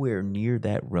nowhere near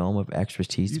that realm of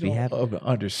expertise You to be having. don't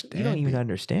understand. You don't even it.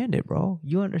 understand it, bro.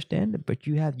 You understand it, but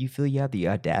you feel you have the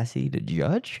audacity to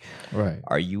judge? Right.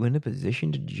 Are you in a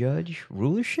position to judge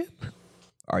rulership?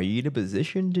 Are you in a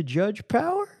position to judge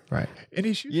power? Right. And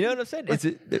it's You know what I'm saying? Is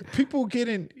it people get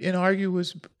in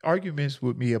arguments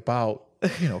with me about,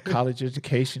 college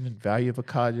education and value of a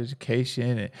college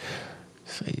education, and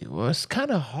say, well, it's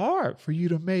kind of hard for you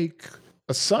to make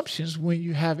assumptions when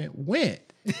you haven't went.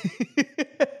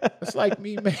 It's like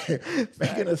me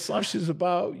making assumptions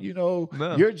about,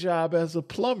 your job as a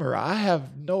plumber. I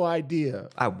have no idea.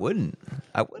 I wouldn't.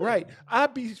 Right.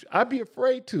 I'd be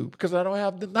afraid to because I don't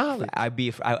have the knowledge. I'd be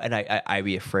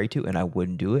afraid to, and I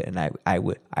wouldn't do it. And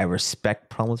I respect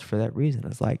plumbers for that reason.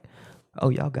 It's like, oh,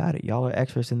 y'all got it. Y'all are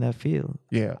experts in that field.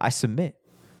 Yeah. I submit.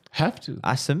 Have to.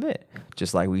 I submit.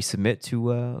 Just like we submit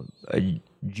to a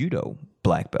judo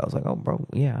black belt. I was like, oh, bro,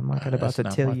 yeah, I'm not about to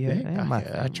That's tell not my you.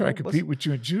 thing. I try to compete with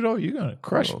you in judo. You're gonna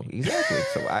crush me. Exactly.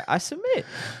 So I submit.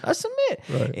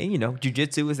 Right. And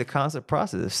jiu-jitsu is a constant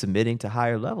process of submitting to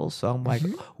higher levels. So I'm like,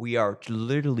 we are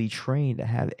literally trained to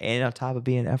have, and on top of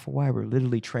being FOI, we're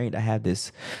literally trained to have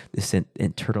this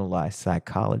internalized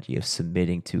psychology of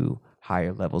submitting to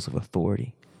higher levels of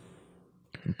authority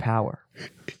and power.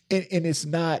 And it's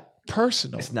not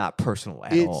personal. It's not personal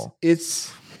at all.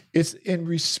 It's in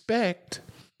respect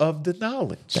of the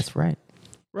knowledge. That's right.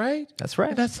 Right? That's right.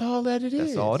 And that's all that it is.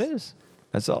 That's all it is.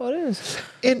 That's all it is.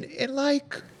 And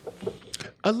like,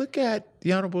 I look at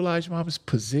the Honorable Elijah Muhammad's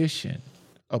position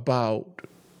about,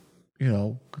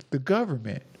 the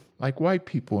government, like white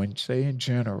people and say in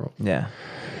general. Yeah.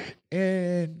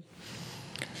 And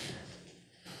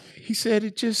he said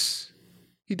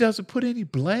he doesn't put any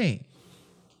blame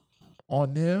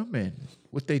on them and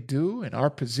what they do and our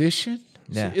position.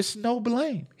 Yeah. It's no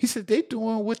blame. He said they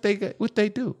doing what they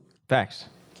do. Facts.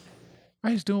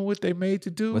 Right? He's doing what they made to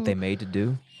do. What they made to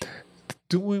do.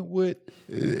 Doing what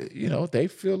they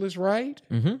feel is right.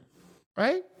 Mm-hmm.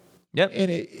 Right? Yep.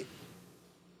 And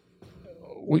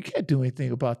we can't do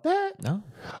anything about that. No.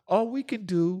 All we can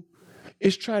do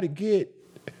is try to get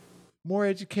more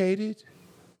educated,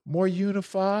 more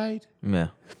unified, Yeah.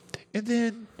 and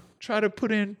then try to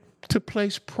put into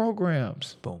place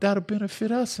programs Boom. that'll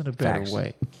benefit us in a better Facts.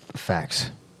 way.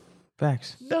 Facts.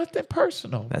 Nothing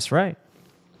personal. That's right.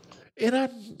 And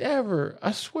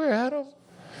I swear, Adam,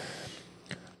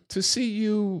 to see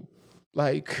you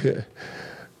like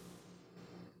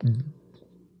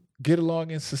get along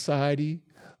in society,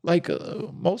 like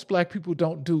most black people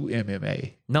don't do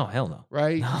MMA, No, hell no.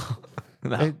 right?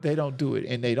 No. They don't do it,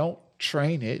 and they don't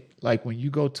train it. Like when you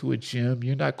go to a gym,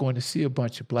 you're not going to see a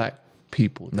bunch of black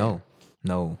people there.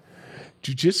 No.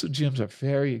 Jiu-jitsu gyms are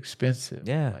very expensive.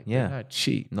 Yeah, Like, yeah. They're not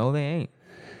cheap. No, they ain't.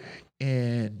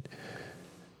 And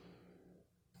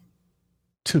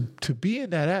to be in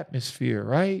that atmosphere,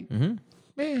 right? Mm-hmm.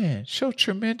 Man, show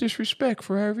tremendous respect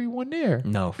for everyone there.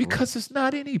 No, for because it's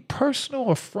not any personal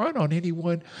affront on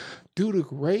anyone due to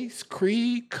race,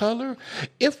 creed, color.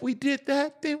 If we did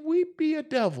that, then we'd be a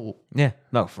devil, Yeah.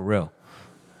 No, for real.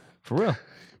 For real.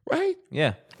 right?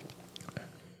 Yeah.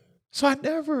 So I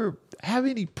never have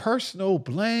any personal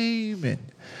blame,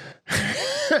 and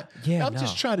Yeah. I'm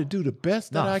just trying to do the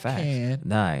best that I can,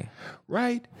 Nah.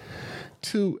 right,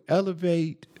 to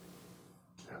elevate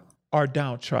our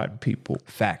downtrodden people.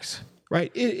 Facts.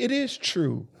 Right? It is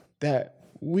true that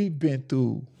we've been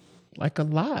through like a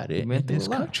lot in this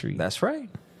country, That's right.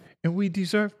 and we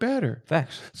deserve better.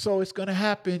 Facts. So it's going to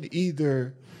happen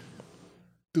either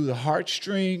through the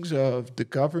heartstrings of the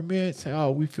government, say,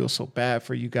 oh, we feel so bad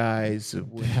for you guys.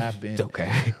 What happened? It's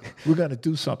okay. We're going to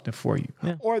do something for you.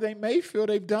 Yeah. Or they may feel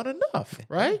they've done enough,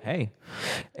 right? Hey.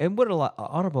 And what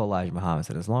Honorable Elijah Muhammad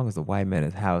said, as long as the white man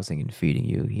is housing and feeding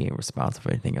you, he ain't responsible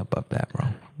for anything above that, bro.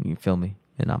 You feel me?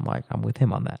 And I'm like, I'm with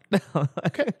him on that.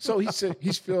 Okay. So he said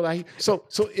he's feel like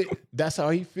that's how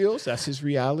he feels. That's his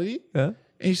reality. Yeah.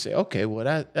 And you say, okay,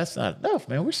 well that's not enough,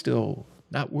 man. We're still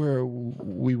not where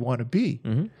we want to be.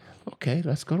 Mm-hmm. Okay,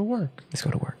 let's go to work. Let's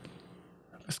go to work.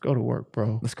 Let's go to work,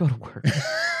 bro. Let's go to work.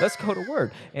 Let's go to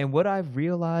work. And what I've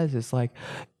realized is like,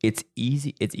 it's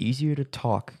easier to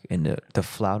talk and to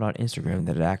flout on Instagram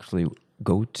than to actually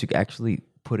go to actually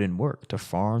put in work, to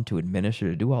farm, to administer,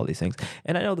 to do all these things.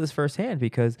 And I know this firsthand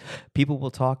because people will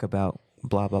talk about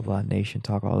blah, blah, blah nation,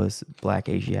 talk all this black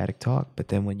Asiatic talk. But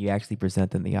then when you actually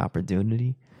present them the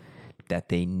opportunity that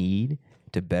they need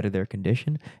to better their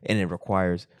condition, and it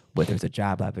requires, whether it's a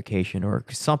job application or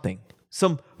something,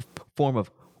 some form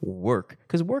of work,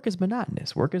 because work is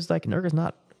monotonous. Work is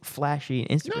not flashy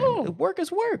and Instagram. No. Work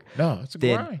is work. No, it's a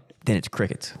grind. Then it's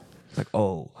crickets. It's like,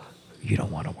 oh, you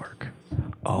don't want to work.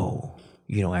 Oh,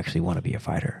 you don't actually want to be a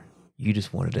fighter. You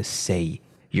just wanted to say,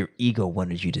 your ego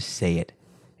wanted you to say it,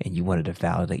 and you wanted to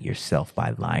validate yourself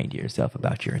by lying to yourself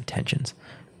about your intentions.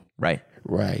 Right?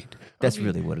 Right. That's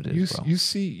really what it is, bro. You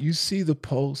see the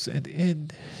posts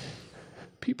and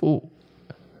people,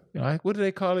 like, what do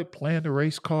they call it? Playing the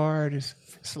race card.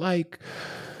 It's like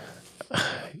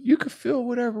you can feel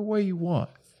whatever way you want.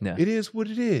 Yeah. It is what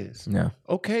it is. Yeah.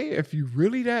 Okay, if you're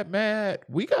really that mad,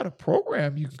 we got a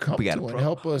program you can come to and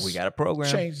help us. We got a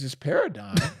program. Change this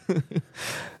paradigm.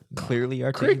 Clearly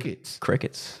articulated.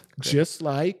 Crickets. Just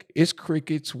like it's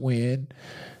crickets when,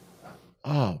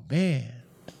 oh man,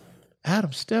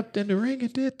 Adam stepped in the ring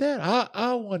and did that.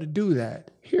 I want to do that.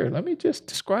 Here, let me just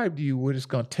describe to you what it's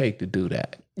going to take to do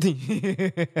that.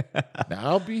 Now,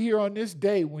 I'll be here on this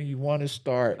day when you want to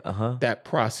start that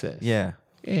process. Yeah.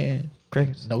 And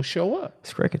crickets. No show up.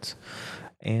 It's crickets.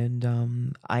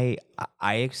 And I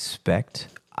expect,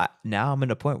 now I'm in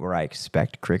a point where I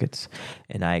expect crickets,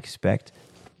 and I expect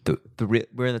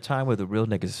we're in the time where the real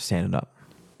niggas are standing up.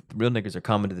 The real niggas are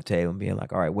coming to the table and being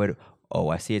like, all right,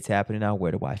 I see it's happening now.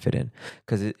 Where do I fit in?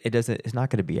 Because it's not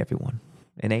going to be everyone.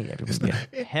 It ain't everyone.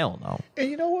 Hell no. And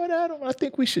you know what, Adam? I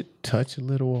think we should touch a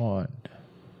little on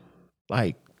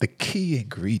like the key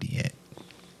ingredient,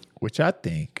 which I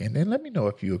think, and then let me know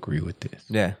if you agree with this.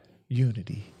 Yeah.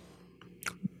 Unity.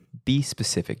 Be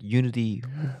specific. Unity.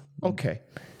 Okay.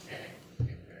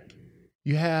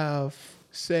 You have,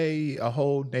 say, a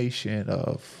whole nation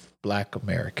of Black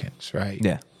Americans, right?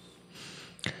 Yeah.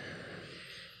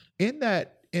 In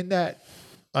that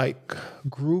like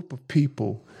group of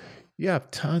people, you have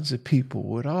tons of people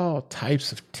with all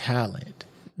types of talent,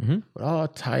 with all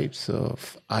types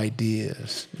of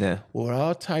ideas, with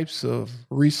all types of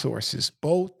resources,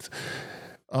 both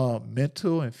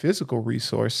mental and physical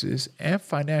resources and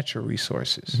financial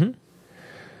resources.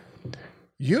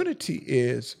 Unity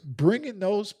is bringing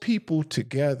those people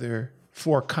together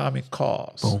for a common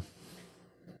cause. Boom.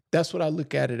 That's what I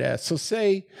look at it as. So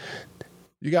say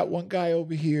you got one guy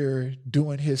over here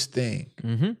doing his thing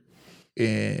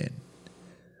and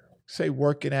say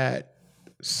working at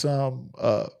some,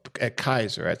 at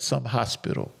Kaiser, at some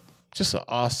hospital, just an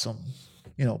awesome,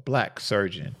 Black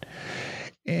surgeon.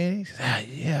 And he said,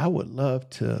 yeah, I would love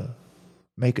to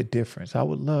make a difference. I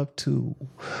would love to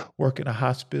work in a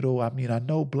hospital. I mean, I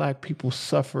know Black people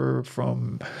suffer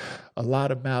from a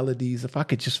lot of maladies. If I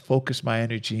could just focus my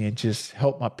energy and just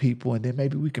help my people, and then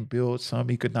maybe we can build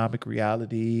some economic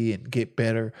reality and get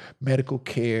better medical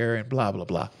care and blah, blah,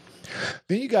 blah.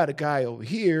 Then you got a guy over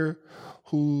here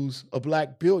who's a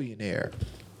Black billionaire.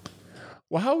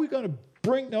 Well, how are we going to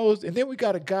bring those? And then we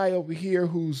got a guy over here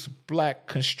who's Black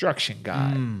construction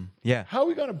guy. Yeah. How are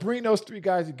we going to bring those three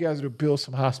guys together to build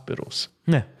some hospitals?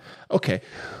 Yeah. Okay.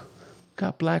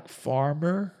 Got Black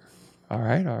farmer. All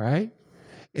right.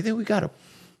 And then we got a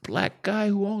Black guy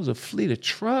who owns a fleet of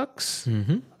trucks.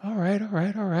 All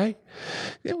right.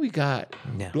 Then we got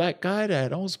Black guy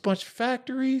that owns a bunch of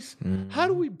factories. How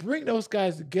do we bring those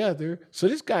guys together so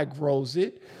this guy grows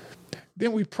it?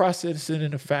 Then we process it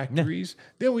in the factories.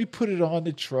 Then we put it on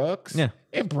the trucks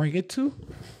and bring it to,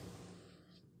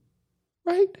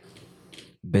 right?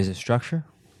 Business structure,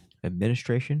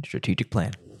 administration, strategic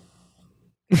plan.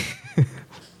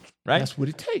 Right? That's what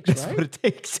it takes, That's right? what it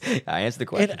takes. I answered the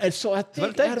question. And so I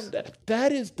think, Adam,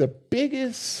 that is the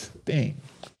biggest thing.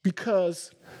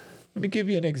 Because, let me give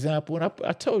you an example. And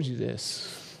I told you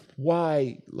this.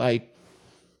 Why, I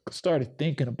started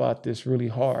thinking about this really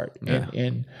hard.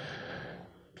 And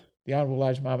the Honorable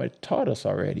Elijah Muhammad taught us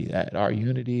already that our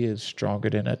unity is stronger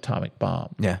than an atomic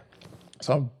bomb. Yeah.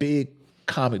 So I'm a big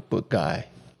comic book guy.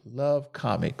 Love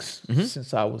comics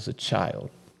since I was a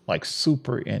child.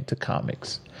 Super into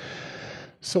comics.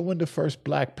 So when the first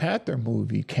Black Panther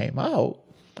movie came out,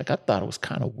 I thought it was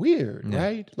kind of weird,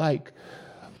 right?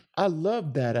 I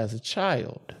loved that as a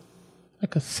child, a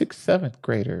 6th, 7th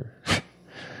grader.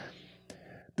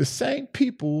 The same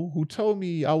people who told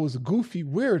me I was a goofy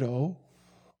weirdo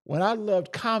when I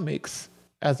loved comics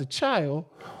as a child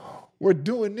were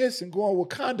doing this and going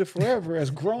Wakanda forever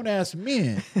as grown-ass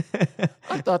men.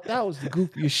 I thought that was the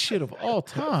goofiest shit of all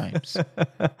times,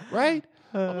 right?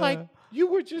 I'm like, You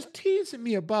were just teasing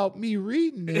me about me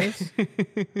reading this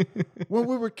when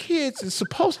we were kids and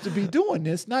supposed to be doing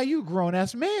this. Now you a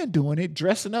grown-ass man doing it,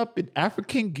 dressing up in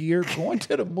African gear, going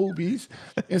to the movies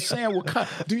and saying,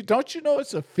 don't you know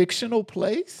it's a fictional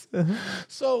place?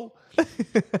 So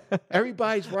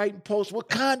everybody's writing posts,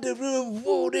 Wakanda,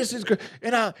 whoa, this is great.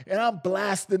 And I'm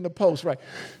blasting the post, right?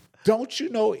 Don't you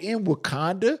know in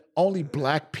Wakanda, only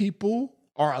black people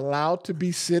are allowed to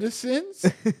be citizens?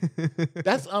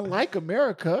 That's unlike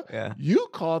America. Yeah. You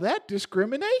call that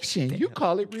discrimination. Damn. You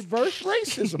call it reverse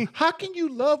racism. How can you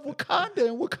love Wakanda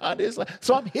and Wakanda is like,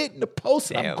 so I'm hitting the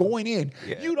post and I'm going in.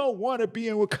 Yeah. You don't want to be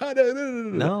in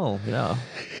Wakanda. No.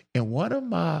 And one of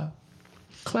my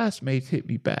classmates hit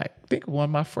me back. Think of one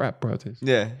of my frat brothers.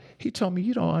 Yeah. He told me,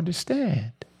 you don't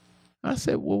understand. I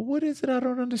said, well, what is it I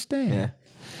don't understand? Yeah.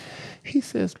 He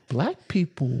says, black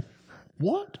people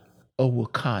want a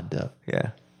Wakanda.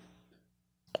 Yeah.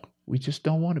 We just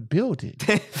don't want to build it.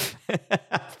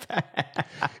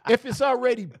 If it's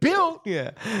already built,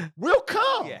 we'll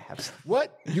come. Yeah, absolutely.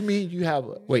 What? You mean you have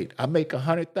I make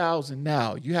 $100,000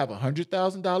 now. You have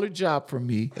 $100,000 job for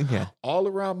me, all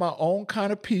around my own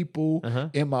kind of people,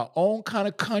 in my own kind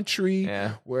of country,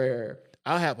 where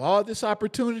I have all this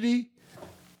opportunity.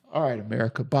 All right,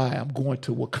 America, bye. I'm going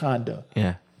to Wakanda.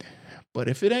 Yeah. But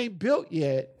if it ain't built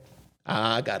yet,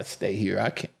 I gotta stay here. I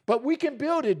can't. But we can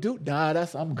build it, dude. Nah,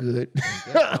 I'm good.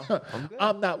 I'm good.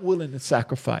 I'm not willing to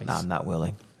sacrifice. No, I'm not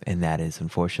willing. And that is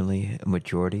unfortunately a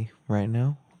majority right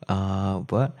now.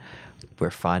 But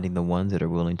we're finding the ones that are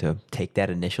willing to take that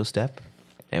initial step.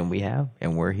 And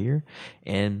we're here.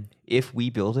 And if we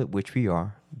build it, which we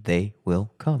are, they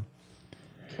will come.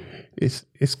 It's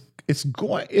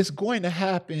going to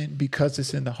happen because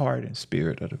it's in the heart and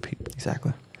spirit of the people.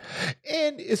 Exactly.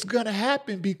 And it's going to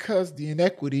happen because the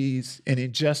inequities and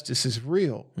injustice is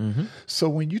real. Mm-hmm. So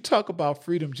when you talk about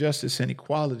freedom, justice, and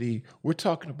equality, we're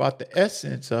talking about the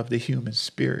essence of the human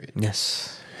spirit.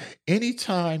 Yes.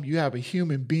 Anytime you have a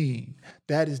human being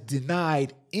that is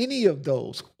denied any of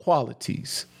those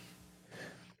qualities,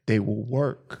 they will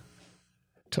work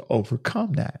to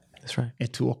overcome that. That's right.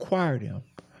 And to acquire them.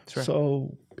 That's right.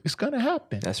 So it's going to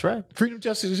happen. That's right. Freedom,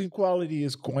 justice, and equality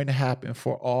is going to happen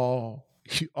for all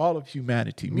of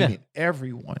humanity, meaning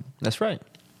everyone. That's right.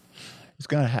 It's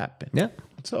going to happen. Yeah.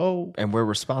 So, and we're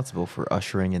responsible for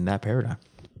ushering in that paradigm.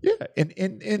 Yeah,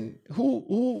 and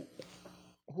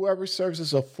whoever serves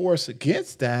as a force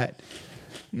against that,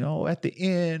 at the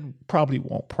end probably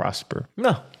won't prosper.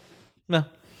 No.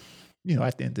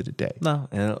 At the end of the day. No,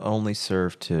 and it'll only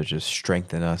serve to just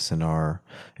strengthen us in our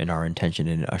intention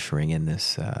in ushering in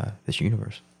this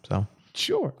universe. So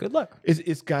sure, good luck.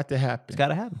 It's got to happen. It's got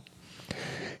to happen.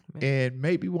 And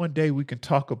maybe one day we can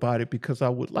talk about it, because I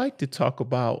would like to talk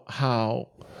about how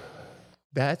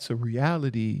that's a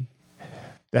reality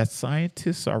that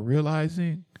scientists are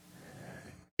realizing.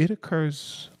 It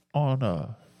occurs on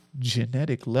a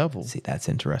genetic level. See, that's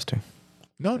interesting.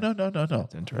 No.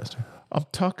 That's interesting. I'm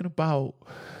talking about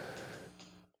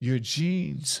your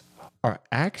genes are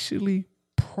actually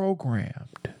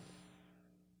programmed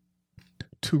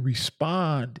to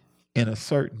respond in a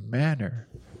certain manner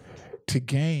to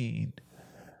gain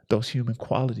those human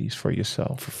qualities for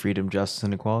yourself. For freedom, justice,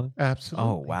 and equality? Absolutely.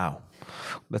 Oh, wow.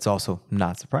 That's also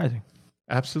not surprising.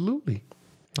 Absolutely.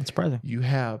 Not surprising. You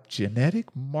have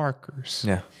genetic markers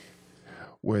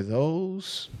where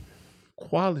those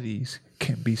qualities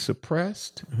can be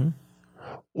suppressed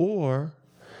or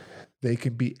they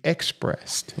can be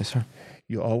expressed. Yes, sir.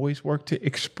 You always work to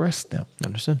express them.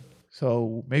 Understood.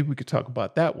 So maybe we could talk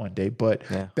about that one day, but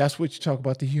that's what you talk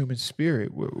about, the human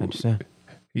spirit. Understand.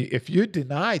 If you're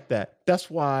denied that, that's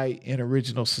why in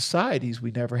original societies,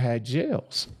 we never had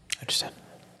jails. Understand.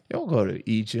 You don't go to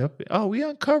Egypt. Oh, we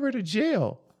uncovered a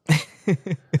jail.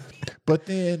 But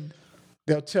then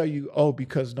they'll tell you,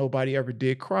 because nobody ever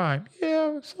did crime.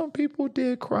 Yeah, some people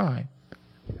did crime.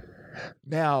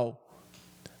 Now,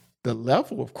 the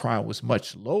level of crime was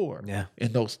much lower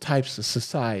in those types of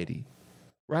society,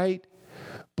 right?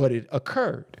 But it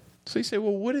occurred. So you say,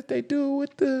 well, what did they do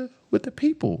with the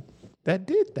people that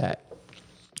did that?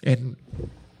 And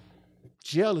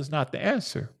jail is not the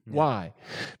answer. Yeah. Why?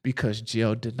 Because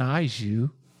jail denies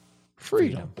you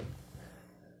freedom.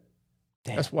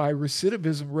 Damn. That's why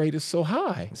recidivism rate is so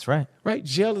high. That's right. Right?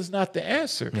 Jail is not the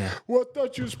answer. Yeah. Well, I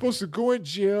thought you were supposed to go in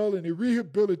jail and it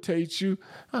rehabilitates you.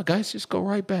 Oh, guys, just go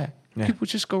right back. Yeah. People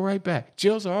just go right back.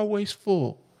 Jails are always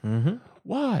full. Mm-hmm.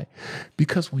 Why?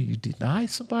 Because when you deny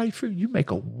somebody freedom, you make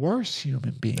a worse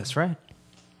human being. That's right.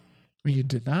 When you're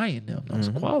denying them those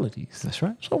qualities. That's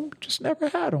right. So just never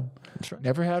had them. That's right.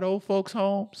 Never had old folks'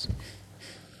 homes.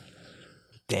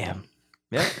 Damn.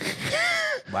 Yeah.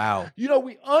 Wow. You know,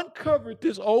 we uncovered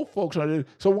this old folks.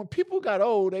 So when people got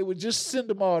old, they would just send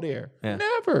them all there. Yeah.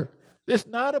 Never. It's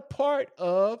not a part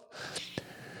of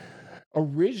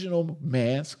original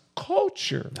man's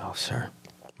culture. No, sir.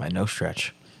 By no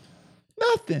stretch.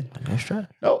 Nothing. By no stretch.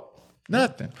 No,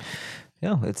 nothing.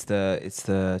 It's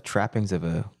the trappings of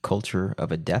a culture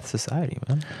of a death society,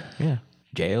 man. Yeah.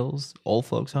 Jails, old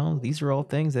folks' homes, these are all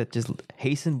things that just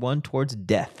hasten one towards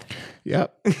death.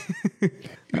 Yep.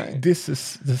 This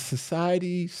is the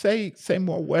society, say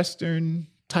more Western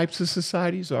types of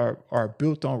societies are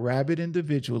built on rabid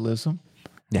individualism.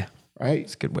 Yeah. Right?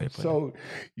 It's a good way to put it. So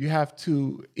you have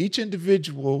to, each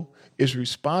individual is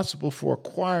responsible for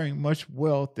acquiring much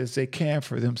wealth as they can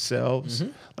for themselves.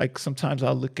 Like sometimes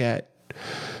I'll look at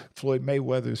Floyd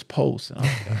Mayweather's post and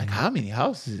I'm like, how many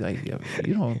houses? Like,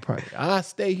 you don't probably, I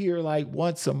stay here like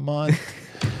once a month,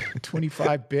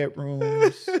 25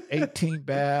 bedrooms, 18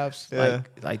 baths.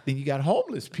 Like then you got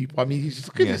homeless people. I mean, you just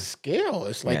look at the scale.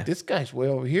 It's like this guy's way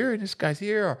over here and this guy's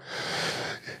here.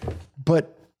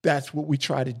 But that's what we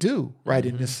try to do, right,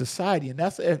 in this society. And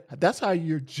that's how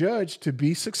you're judged to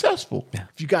be successful. Yeah.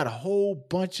 If you got a whole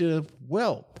bunch of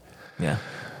wealth. Yeah.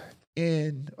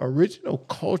 In original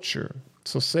culture,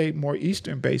 so say more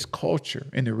Eastern-based culture,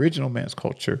 in the original man's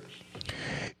culture,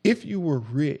 if you were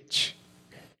rich,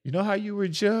 you know how you were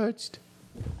judged?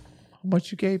 How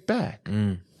much you gave back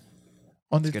on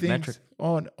the good things metric.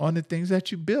 on the things that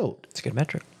you built. It's a good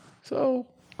metric. So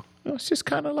it's just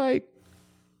kind of like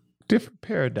different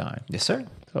paradigm. Yes, sir.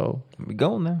 So We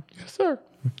going there. yes, sir.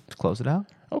 Let's close it out.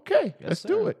 Okay, Yes, let's sir.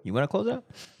 do it. You want to close it out?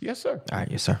 Yes, sir. All right.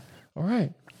 Yes, sir. All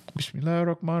right.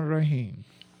 Bismillahirrahmanirrahim.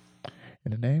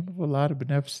 In the name of Allah, the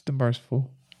Beneficent, the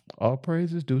Merciful, all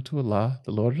praise is due to Allah,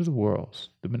 the Lord of the worlds,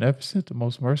 the Beneficent, the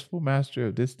most merciful Master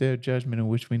of this day of judgment in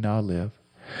which we now live.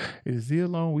 It is Thee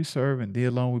alone we serve, and Thee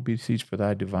alone we beseech for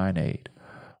Thy divine aid.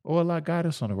 O Allah, guide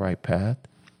us on the right path,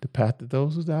 the path of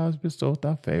those whose Thou hast bestowed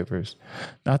Thy favors,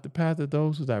 not the path of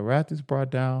those whose Thy wrath is brought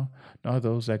down, nor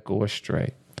those that go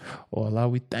astray. O Allah,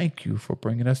 we thank You for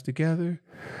bringing us together,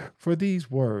 for these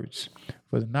words,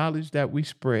 for the knowledge that we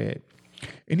spread.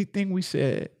 Anything we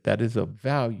said that is of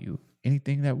value,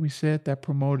 anything that we said that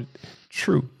promoted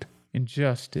truth and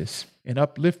justice and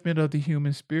upliftment of the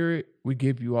human spirit, we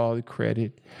give You all the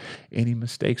credit. Any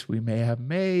mistakes we may have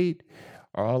made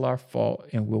are all our fault,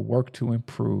 and we'll work to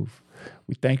improve.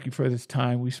 We thank You for this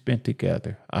time we spent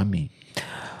together. Ameen.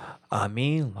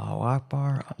 Ameen. Allahu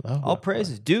Akbar. Allahu All Akbar. praise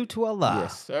is due to Allah.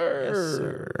 Yes, sir. Yes,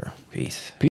 sir.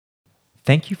 Peace.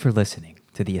 Thank you for listening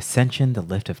to the Ascension, the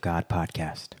Lift of God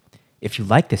podcast. If you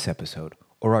like this episode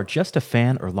or are just a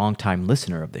fan or longtime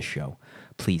listener of this show,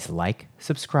 please like,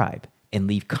 subscribe, and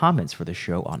leave comments for the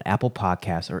show on Apple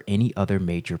Podcasts or any other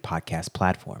major podcast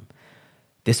platform.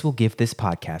 This will give this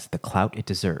podcast the clout it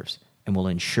deserves and will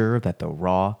ensure that the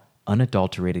raw,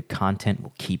 unadulterated content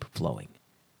will keep flowing.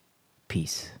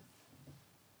 Peace.